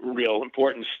real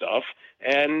important stuff.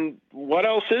 And what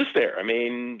else is there? I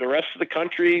mean, the rest of the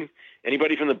country,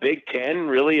 anybody from the Big Ten,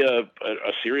 really a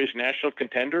serious national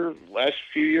contender last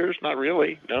few years? Not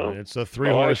really, no. It's a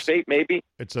three-horse State, maybe.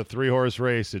 It's a three-horse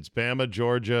race. It's Bama,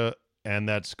 Georgia, and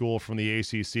that school from the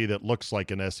ACC that looks like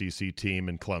an SEC team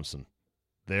in Clemson.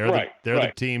 They're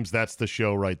the teams. That's the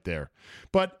show right there.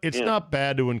 But it's not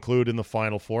bad to include in the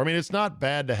Final Four. I mean, it's not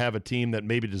bad to have a team that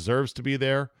maybe deserves to be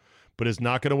there, but is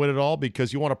not going to win it all,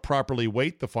 because you want to properly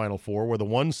weight the Final Four, where the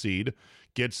 1 seed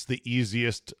gets the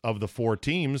easiest of the 4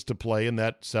 teams to play in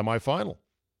that semifinal.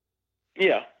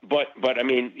 Yeah, but I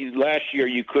mean, last year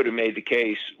you could have made the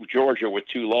case Georgia with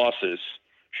 2 losses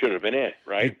should have been it,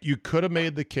 right? You could have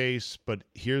made the case, but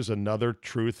here's another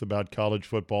truth about college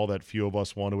football that few of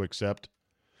us want to accept.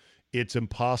 It's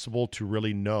impossible to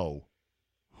really know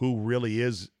who really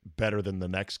is better than the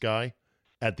next guy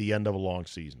at the end of a long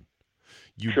season.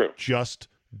 You just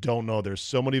don't know. There's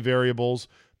so many variables.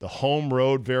 The home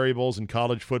road variables in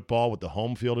college football with the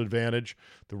home field advantage,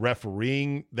 the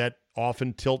refereeing that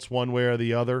often tilts one way or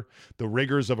the other, the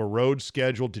rigors of a road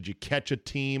schedule. Did you catch a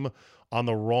team on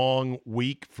the wrong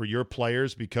week for your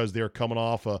players because they're coming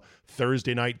off a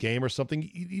Thursday night game or something?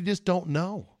 You just don't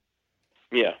know.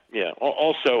 Yeah.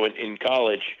 Also in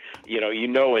college, you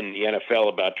know in the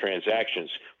NFL about transactions,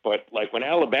 but like when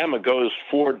Alabama goes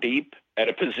 4 deep at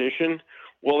a position,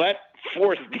 well, that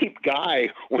 4th deep guy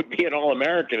would be an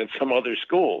All-American at some other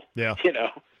school. Yeah.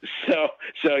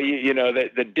 So you know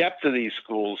the depth of these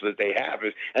schools that they have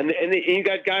is, and you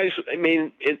got guys. I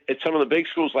mean, at some of the big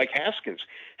schools like Haskins.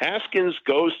 Haskins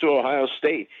goes to Ohio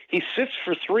State. He sits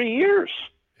for 3 years.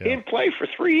 Yeah. He didn't play for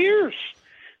 3 years.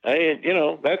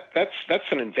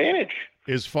 That's an advantage.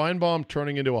 Is Feinbaum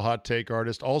turning into a hot take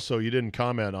artist? Also, you didn't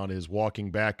comment on his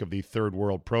walking back of the third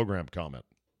world program comment.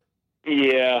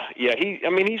 Yeah.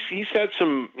 He's had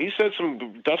some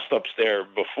dust ups there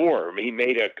before. I mean, he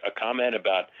made a comment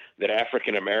about that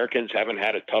African Americans haven't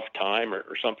had a tough time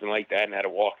or something like that, and had to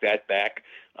walk that back.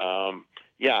 I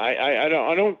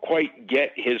don't quite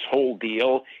get his whole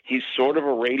deal. He's sort of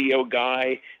a radio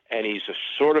guy, and he's a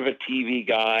sort of a TV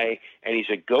guy, and he's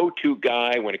a go-to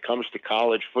guy when it comes to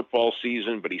college football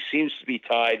season, but he seems to be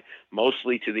tied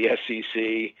mostly to the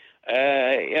SEC.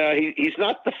 He's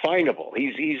not definable.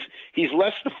 He's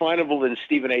less definable than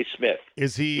Stephen A. Smith.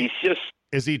 Is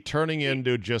he turning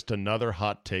into just another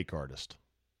hot take artist?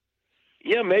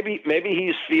 Yeah, maybe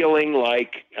he's feeling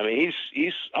like, I mean,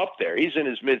 he's up there. He's in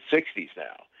his mid-60s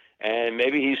now, and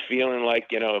maybe he's feeling like,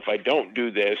 if I don't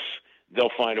do this,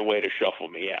 they'll find a way to shuffle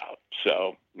me out.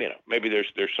 So, maybe there's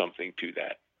something to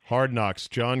that. Hard Knocks.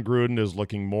 John Gruden is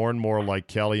looking more and more like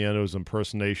Caliendo's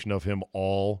impersonation of him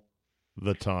all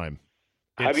the time.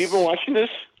 Have you been watching this?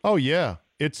 Oh, yeah.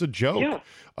 It's a joke.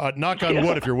 Yeah. Knock on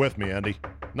wood if you're with me, Andy.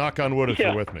 Knock on wood if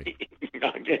you're with me.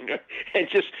 And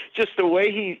just the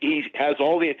way he has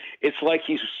all the – it's like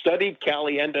he's studied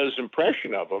Caliendo's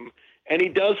impression of him, and he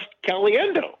does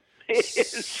Caliendo.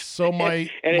 So my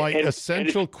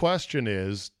essential question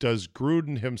is, does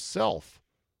Gruden himself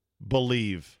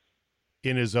believe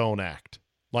in his own act?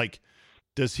 Like,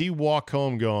 does he walk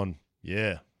home going,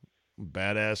 yeah,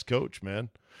 badass coach, man?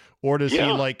 Or does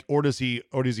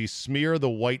he smear the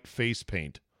white face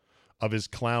paint of his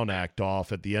clown act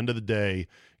off at the end of the day,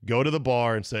 go to the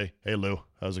bar and say, hey, Lou,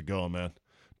 how's it going, man?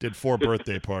 Did 4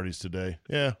 birthday parties today.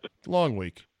 Yeah, long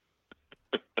week.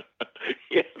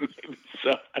 Yeah, maybe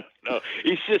so. I don't know.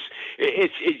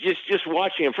 It's just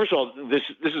watching him. First of all, this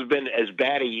has been as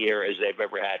bad a year as they've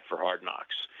ever had for Hard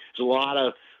Knocks. There's a lot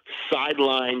of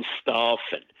sideline stuff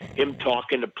and him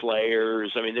talking to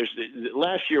players. I mean,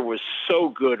 last year was so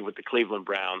good with the Cleveland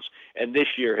Browns, and this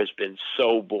year has been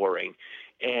so boring.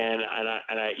 And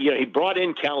he brought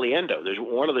in Caliendo. There's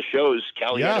one of the shows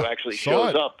Caliendo actually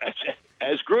shows up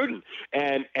as Gruden,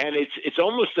 and it's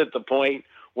almost at the point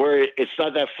where it's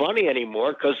not that funny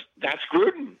anymore because that's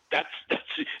Gruden. That's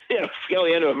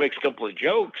Caliendo makes a couple of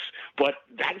jokes, but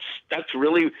that's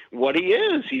really what he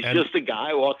is. He's just a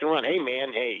guy walking around. Hey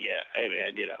man,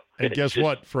 And guess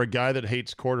what? For a guy that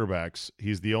hates quarterbacks,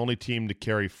 he's the only team to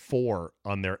carry 4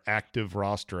 on their active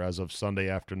roster as of Sunday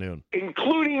afternoon,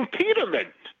 including Peterman.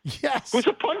 Yes, who's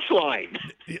a punchline.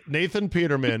 Nathan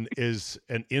Peterman is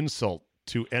an insult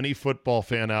to any football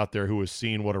fan out there who has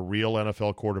seen what a real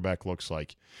NFL quarterback looks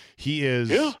like. He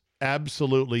is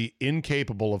absolutely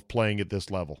incapable of playing at this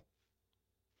level.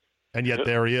 And yet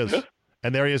there he is.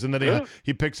 And there he is. And then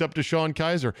he picks up Deshaun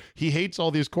Kaiser. He hates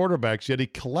all these quarterbacks, yet he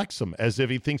collects them as if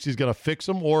he thinks he's going to fix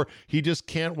them, or he just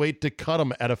can't wait to cut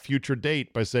them at a future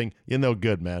date by saying,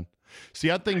 good, man.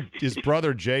 See, I think his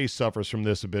brother Jay suffers from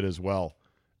this a bit as well.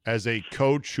 As a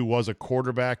coach who was a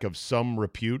quarterback of some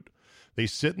repute, they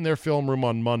sit in their film room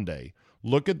on Monday,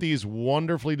 look at these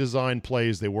wonderfully designed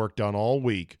plays they worked on all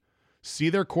week, see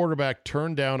their quarterback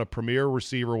turn down a premier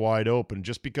receiver wide open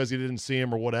just because he didn't see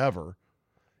him or whatever,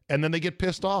 and then they get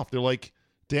pissed off. They're like,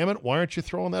 damn it, why aren't you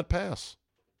throwing that pass?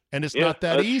 And it's not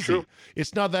that easy. True.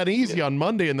 It's not that easy on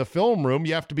Monday in the film room.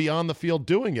 You have to be on the field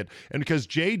doing it. And because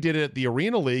Jay did it at the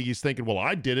Arena League, he's thinking, well,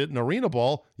 I did it in Arena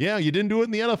Ball. Yeah, you didn't do it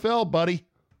in the NFL, buddy.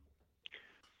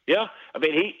 Yeah, I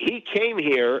mean, he came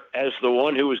here as the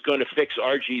one who was going to fix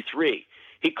RG3.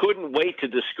 He couldn't wait to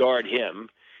discard him.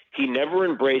 He never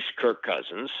embraced Kirk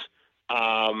Cousins.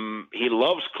 He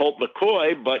loves Colt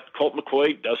McCoy, but Colt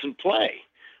McCoy doesn't play.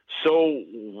 So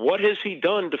what has he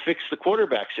done to fix the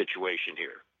quarterback situation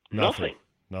here?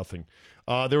 Nothing.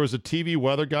 There was a TV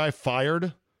weather guy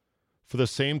fired for the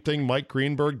same thing Mike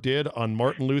Greenberg did on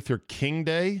Martin Luther King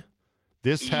Day.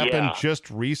 This happened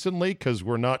just recently because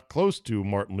we're not close to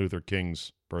Martin Luther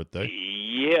King's birthday.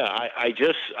 Yeah, I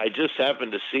just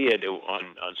happened to see it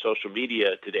on social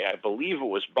media today. I believe it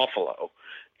was Buffalo.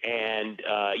 And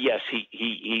yes,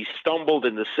 he stumbled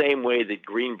in the same way that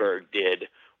Greenberg did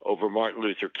over Martin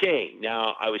Luther King.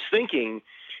 Now, I was thinking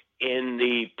now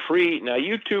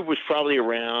YouTube was probably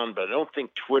around, but I don't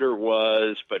think Twitter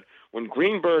was. But when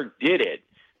Greenberg did it,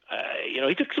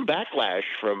 he took some backlash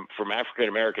from African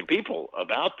American people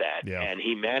about that, and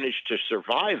he managed to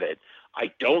survive it.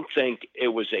 I don't think it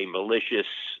was a malicious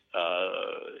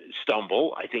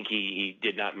stumble. I think he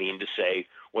did not mean to say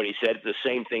what he said. The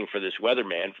same thing for this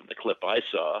weatherman from the clip I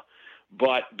saw.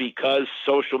 But because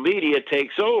social media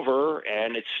takes over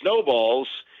and it snowballs,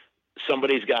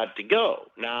 somebody's got to go.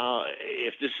 Now,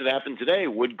 if this had happened today,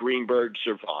 would Greenberg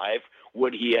survive?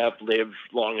 Would he have lived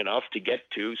long enough to get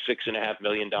to $6.5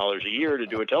 million a year to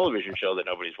do a television show that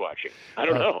nobody's watching? I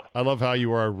don't know. I love how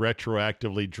you are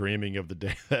retroactively dreaming of the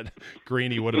day that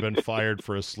Greeny would have been fired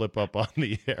for a slip up on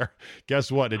the air.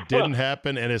 Guess what? It didn't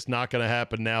happen, and it's not going to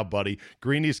happen now, buddy.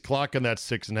 Greeny's clocking that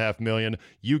 $6.5 million.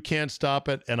 You can't stop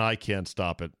it, and I can't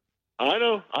stop it. I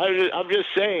know. I'm just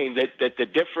saying that the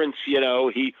difference,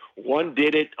 one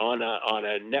did it on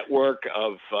a network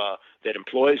of that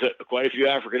employs quite a few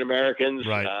African Americans,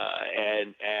 right.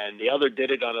 And the other did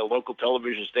it on a local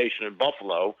television station in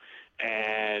Buffalo,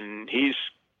 and he's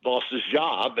lost his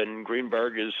job, and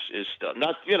Greenberg is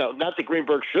not that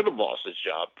Greenberg should have lost his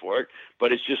job for it,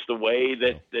 but it's just the way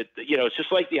that it's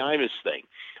just like the Imus thing.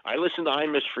 I listened to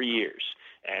Imus for years.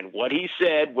 And what he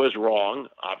said was wrong,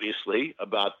 obviously,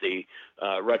 about the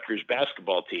Rutgers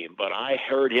basketball team. But I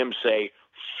heard him say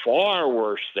far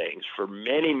worse things for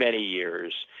many, many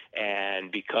years.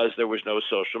 And because there was no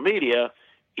social media,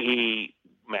 he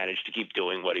managed to keep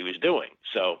doing what he was doing.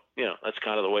 So, that's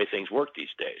kind of the way things work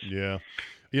these days. Yeah.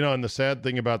 And the sad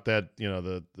thing about that,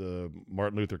 the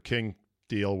Martin Luther King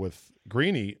deal with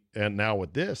Greeny and now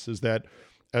with this is that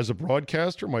as a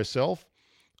broadcaster myself,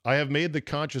 I have made the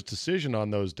conscious decision on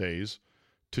those days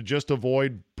to just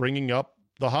avoid bringing up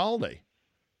the holiday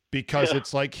because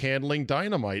it's like handling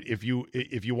dynamite. If you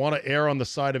want to err on the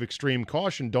side of extreme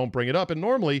caution, don't bring it up. And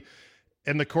normally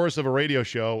in the course of a radio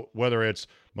show, whether it's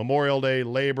Memorial Day,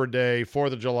 Labor Day,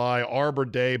 4th of July, Arbor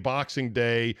Day, Boxing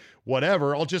Day,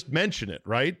 whatever, I'll just mention it,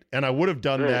 right? And I would have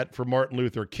done that for Martin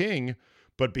Luther King,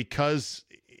 but because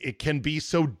it can be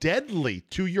so deadly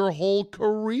to your whole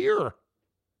career,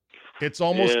 it's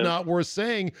almost not worth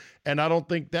saying, and I don't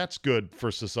think that's good for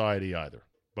society either.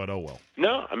 But oh well.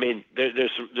 No, I mean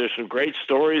there's some great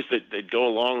stories that go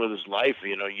along with his life.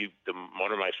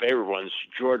 One of my favorite ones,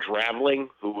 George Raveling,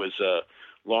 who was a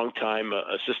longtime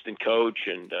assistant coach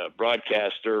and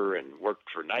broadcaster and worked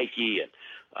for Nike, and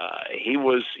he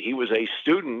was a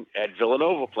student at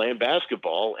Villanova playing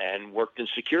basketball and worked in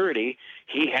security.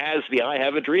 He has the "I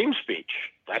Have a Dream" speech.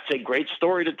 That's a great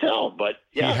story to tell, but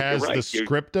he has the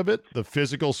script of it, the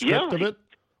physical script of it.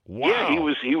 Wow. Yeah,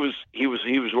 he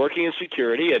was working in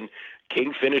security, and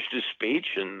King finished his speech,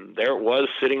 and there it was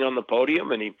sitting on the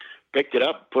podium, and he picked it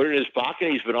up, put it in his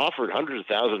pocket. He's been offered hundreds of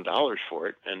 $1,000s for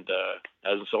it, and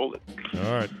hasn't sold it.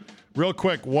 All right, real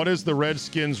quick, what is the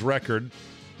Redskins' record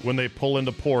when they pull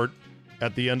into port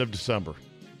at the end of December?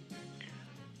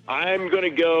 I'm going to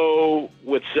go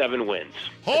with 7 wins.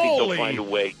 I think they'll find a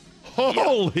way.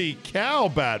 Holy cow,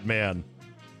 Batman!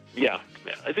 Yeah,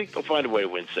 I think they'll find a way to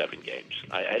win 7 games.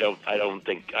 I don't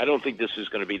think this is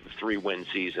going to be the 3-win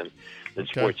season that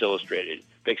Sports Illustrated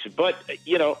picks it. But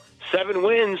 7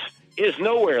 wins is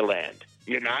nowhere land.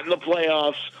 You're not in the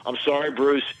playoffs. I'm sorry,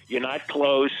 Bruce. You're not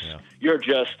close. Yeah. You're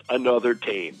just another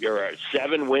team. You're a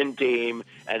 7-win team,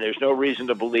 and there's no reason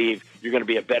to believe you're going to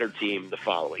be a better team the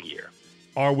following year.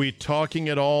 Are we talking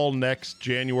at all next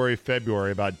January,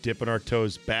 February about dipping our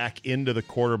toes back into the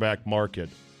quarterback market?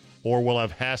 Or will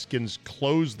have Haskins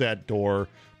close that door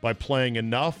by playing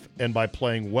enough and by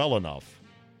playing well enough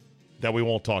that we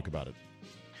won't talk about it?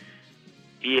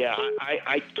 Yeah,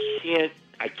 I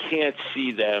can't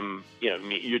see them.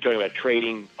 You're talking about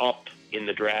trading up in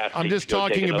the draft. I'm just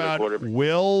talking about,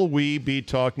 will we be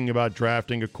talking about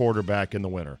drafting a quarterback in the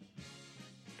winter?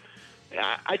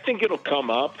 I think it'll come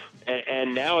up.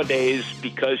 And nowadays,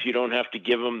 because you don't have to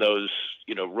give them those,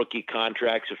 rookie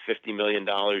contracts of $50 million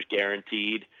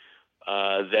guaranteed,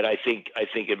 that I think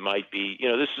it might be.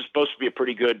 This is supposed to be a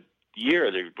pretty good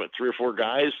year. There's 3 or 4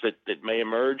 guys that may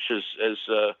emerge as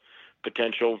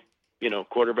potential,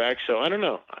 quarterbacks. So I don't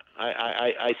know.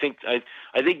 I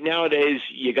think nowadays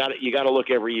you got to look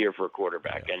every year for a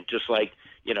quarterback, and just like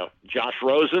Josh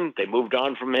Rosen, they moved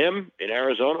on from him in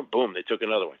Arizona. Boom, they took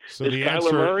another one. So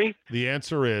Kyler Murray. The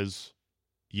answer is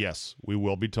yes. We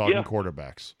will be talking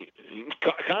quarterbacks.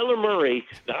 Kyler Murray.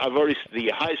 I've already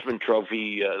the Heisman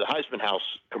Trophy, the Heisman House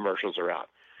commercials are out.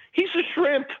 He's a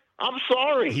shrimp. I'm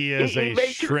sorry. He is a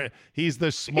shrimp. He's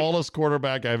the smallest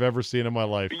quarterback I've ever seen in my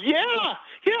life. Yeah.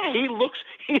 He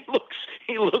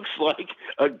looks like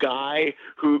a guy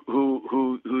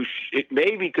who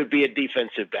maybe could be a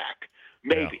defensive back.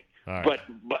 Maybe, yeah. But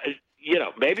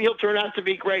maybe he'll turn out to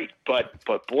be great. But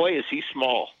boy, is he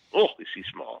small. Oh, is he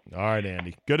small. All right,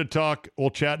 Andy. Good to talk. We'll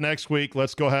chat next week.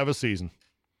 Let's go have a season.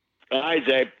 All right,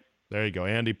 Zabe. There you go,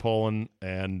 Andy Pollin.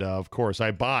 And, of course,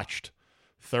 I botched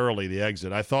thoroughly the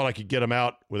exit. I thought I could get him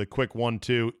out with a quick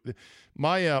 1-2.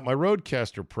 My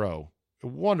Rodecaster Pro, a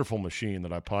wonderful machine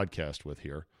that I podcast with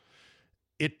here,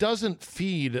 it doesn't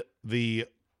feed the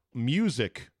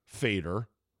music fader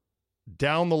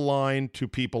down the line to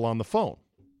people on the phone.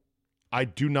 I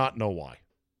do not know why.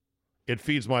 It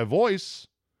feeds my voice,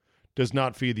 does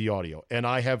not feed the audio. And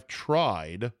I've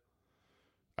tried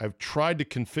to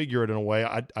configure it in a way.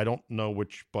 I don't know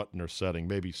which button or setting.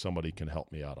 Maybe somebody can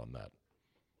help me out on that.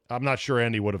 I'm not sure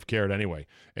Andy would have cared anyway.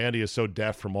 Andy is so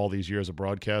deaf from all these years of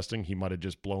broadcasting, he might have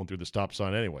just blown through the stop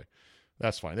sign anyway.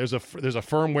 That's fine. There's a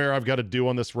firmware I've got to do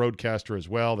on this Rodecaster as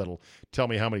well that'll tell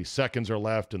me how many seconds are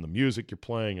left and the music you're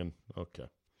playing. And okay.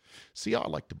 See how I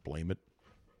like to blame it?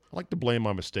 I like to blame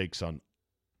my mistakes on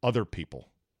other people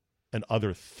and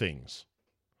other things.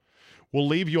 We'll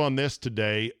leave you on this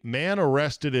today. Man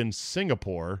arrested in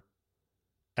Singapore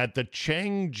at the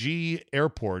Changi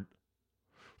airport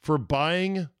for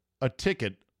buying a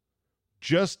ticket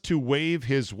just to wave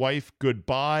his wife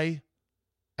goodbye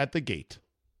at the gate.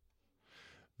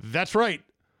 That's right.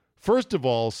 First of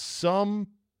all, some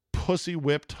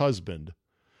pussy-whipped husband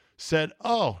said,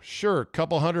 oh, sure,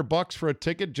 $200 for a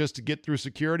ticket just to get through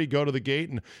security, go to the gate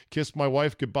and kiss my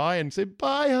wife goodbye and say,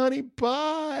 bye, honey,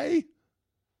 bye.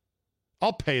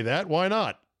 I'll pay that. Why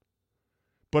not?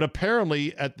 But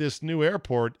apparently at this new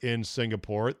airport in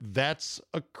Singapore, that's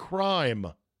a crime.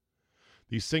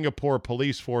 The Singapore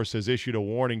police force has issued a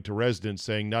warning to residents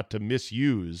saying not to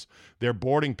misuse their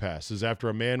boarding passes after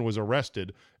a man was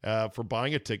arrested for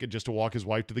buying a ticket just to walk his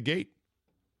wife to the gate.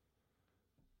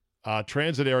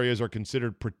 Transit areas are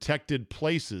considered protected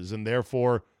places, and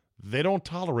therefore they don't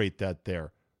tolerate that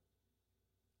there.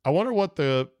 I wonder what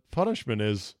the punishment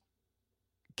is.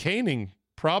 Caning,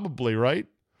 probably, right?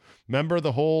 Remember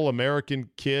the whole American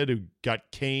kid who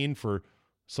got caned for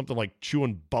something like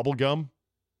chewing bubble gum?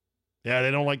 Yeah,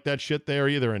 they don't like that shit there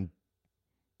either in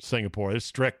Singapore. It's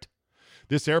strict.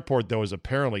 This airport, though, is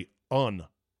apparently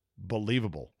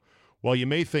unbelievable. Well, you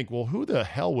may think, well, who the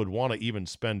hell would want to even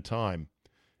spend time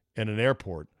in an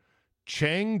airport?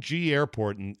 Changi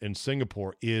Airport in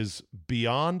Singapore is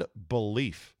beyond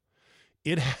belief.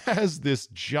 It has this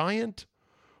giant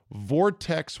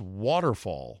vortex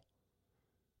waterfall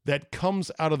that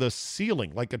comes out of the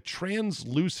ceiling, like a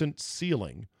translucent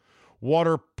ceiling.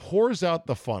 Water pours out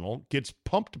the funnel, gets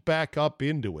pumped back up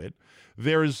into it.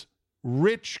 There's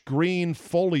rich green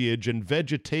foliage and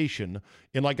vegetation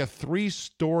in like a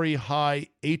 3-story high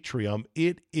atrium.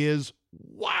 It is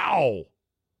wow.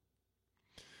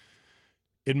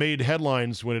 It made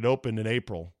headlines when it opened in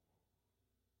April.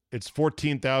 Its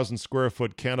 14,000 square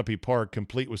foot canopy park,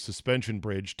 complete with suspension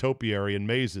bridge, topiary, and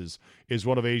mazes, is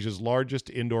one of Asia's largest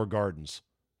indoor gardens.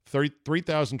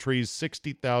 3,000 trees,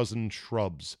 60,000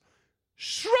 shrubs.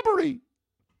 Shrubbery!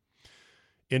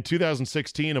 In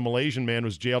 2016, a Malaysian man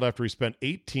was jailed after he spent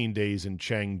 18 days in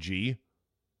Changi,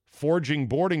 forging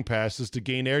boarding passes to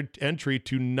gain entry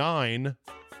to 9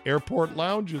 airport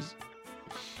lounges.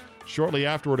 Shortly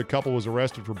afterward, a couple was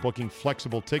arrested for booking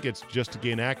flexible tickets just to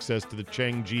gain access to the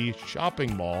Changi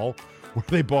shopping mall, where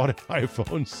they bought an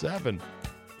iPhone 7.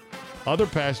 Other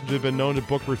passengers have been known to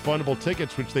book refundable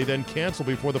tickets, which they then cancel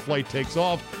before the flight takes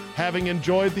off, having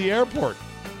enjoyed the airport.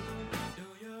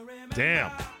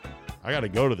 Damn. I got to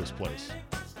go to this place.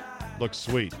 Looks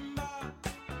sweet. Do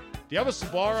you have a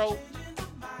Sbarro?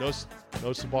 No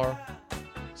Sbarro?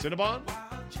 Cinnabon?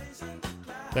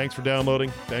 Thanks for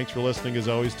downloading. Thanks for listening. As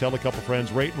always, tell a couple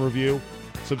friends, rate and review.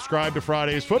 Subscribe to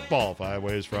Friday's Football. 5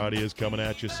 Ways Friday is coming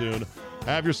at you soon.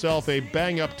 Have yourself a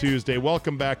bang-up Tuesday.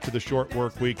 Welcome back to the short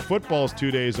work week. Football's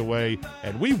 2 days away,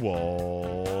 and we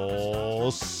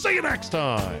will see you next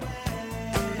time.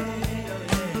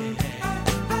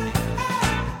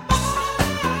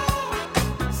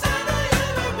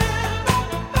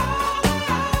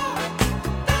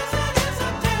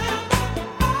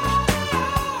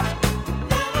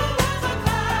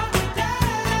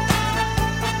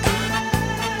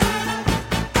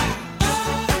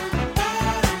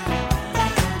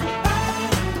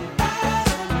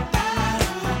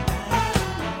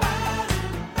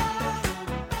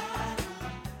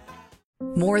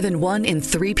 More than 1 in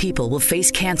 3 people will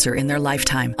face cancer in their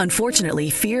lifetime. Unfortunately,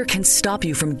 fear can stop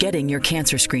you from getting your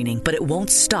cancer screening, but it won't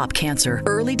stop cancer.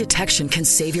 Early detection can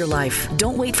save your life.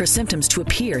 Don't wait for symptoms to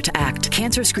appear to act.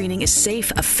 Cancer screening is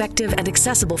safe, effective, and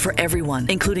accessible for everyone,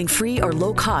 including free or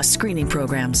low-cost screening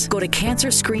programs. Go to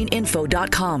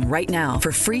cancerscreeninfo.com right now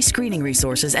for free screening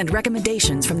resources and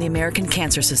recommendations from the American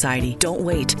Cancer Society. Don't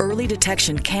wait. Early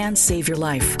detection can save your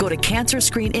life. Go to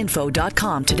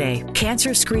cancerscreeninfo.com today.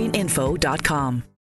 cancerscreeninfo.com.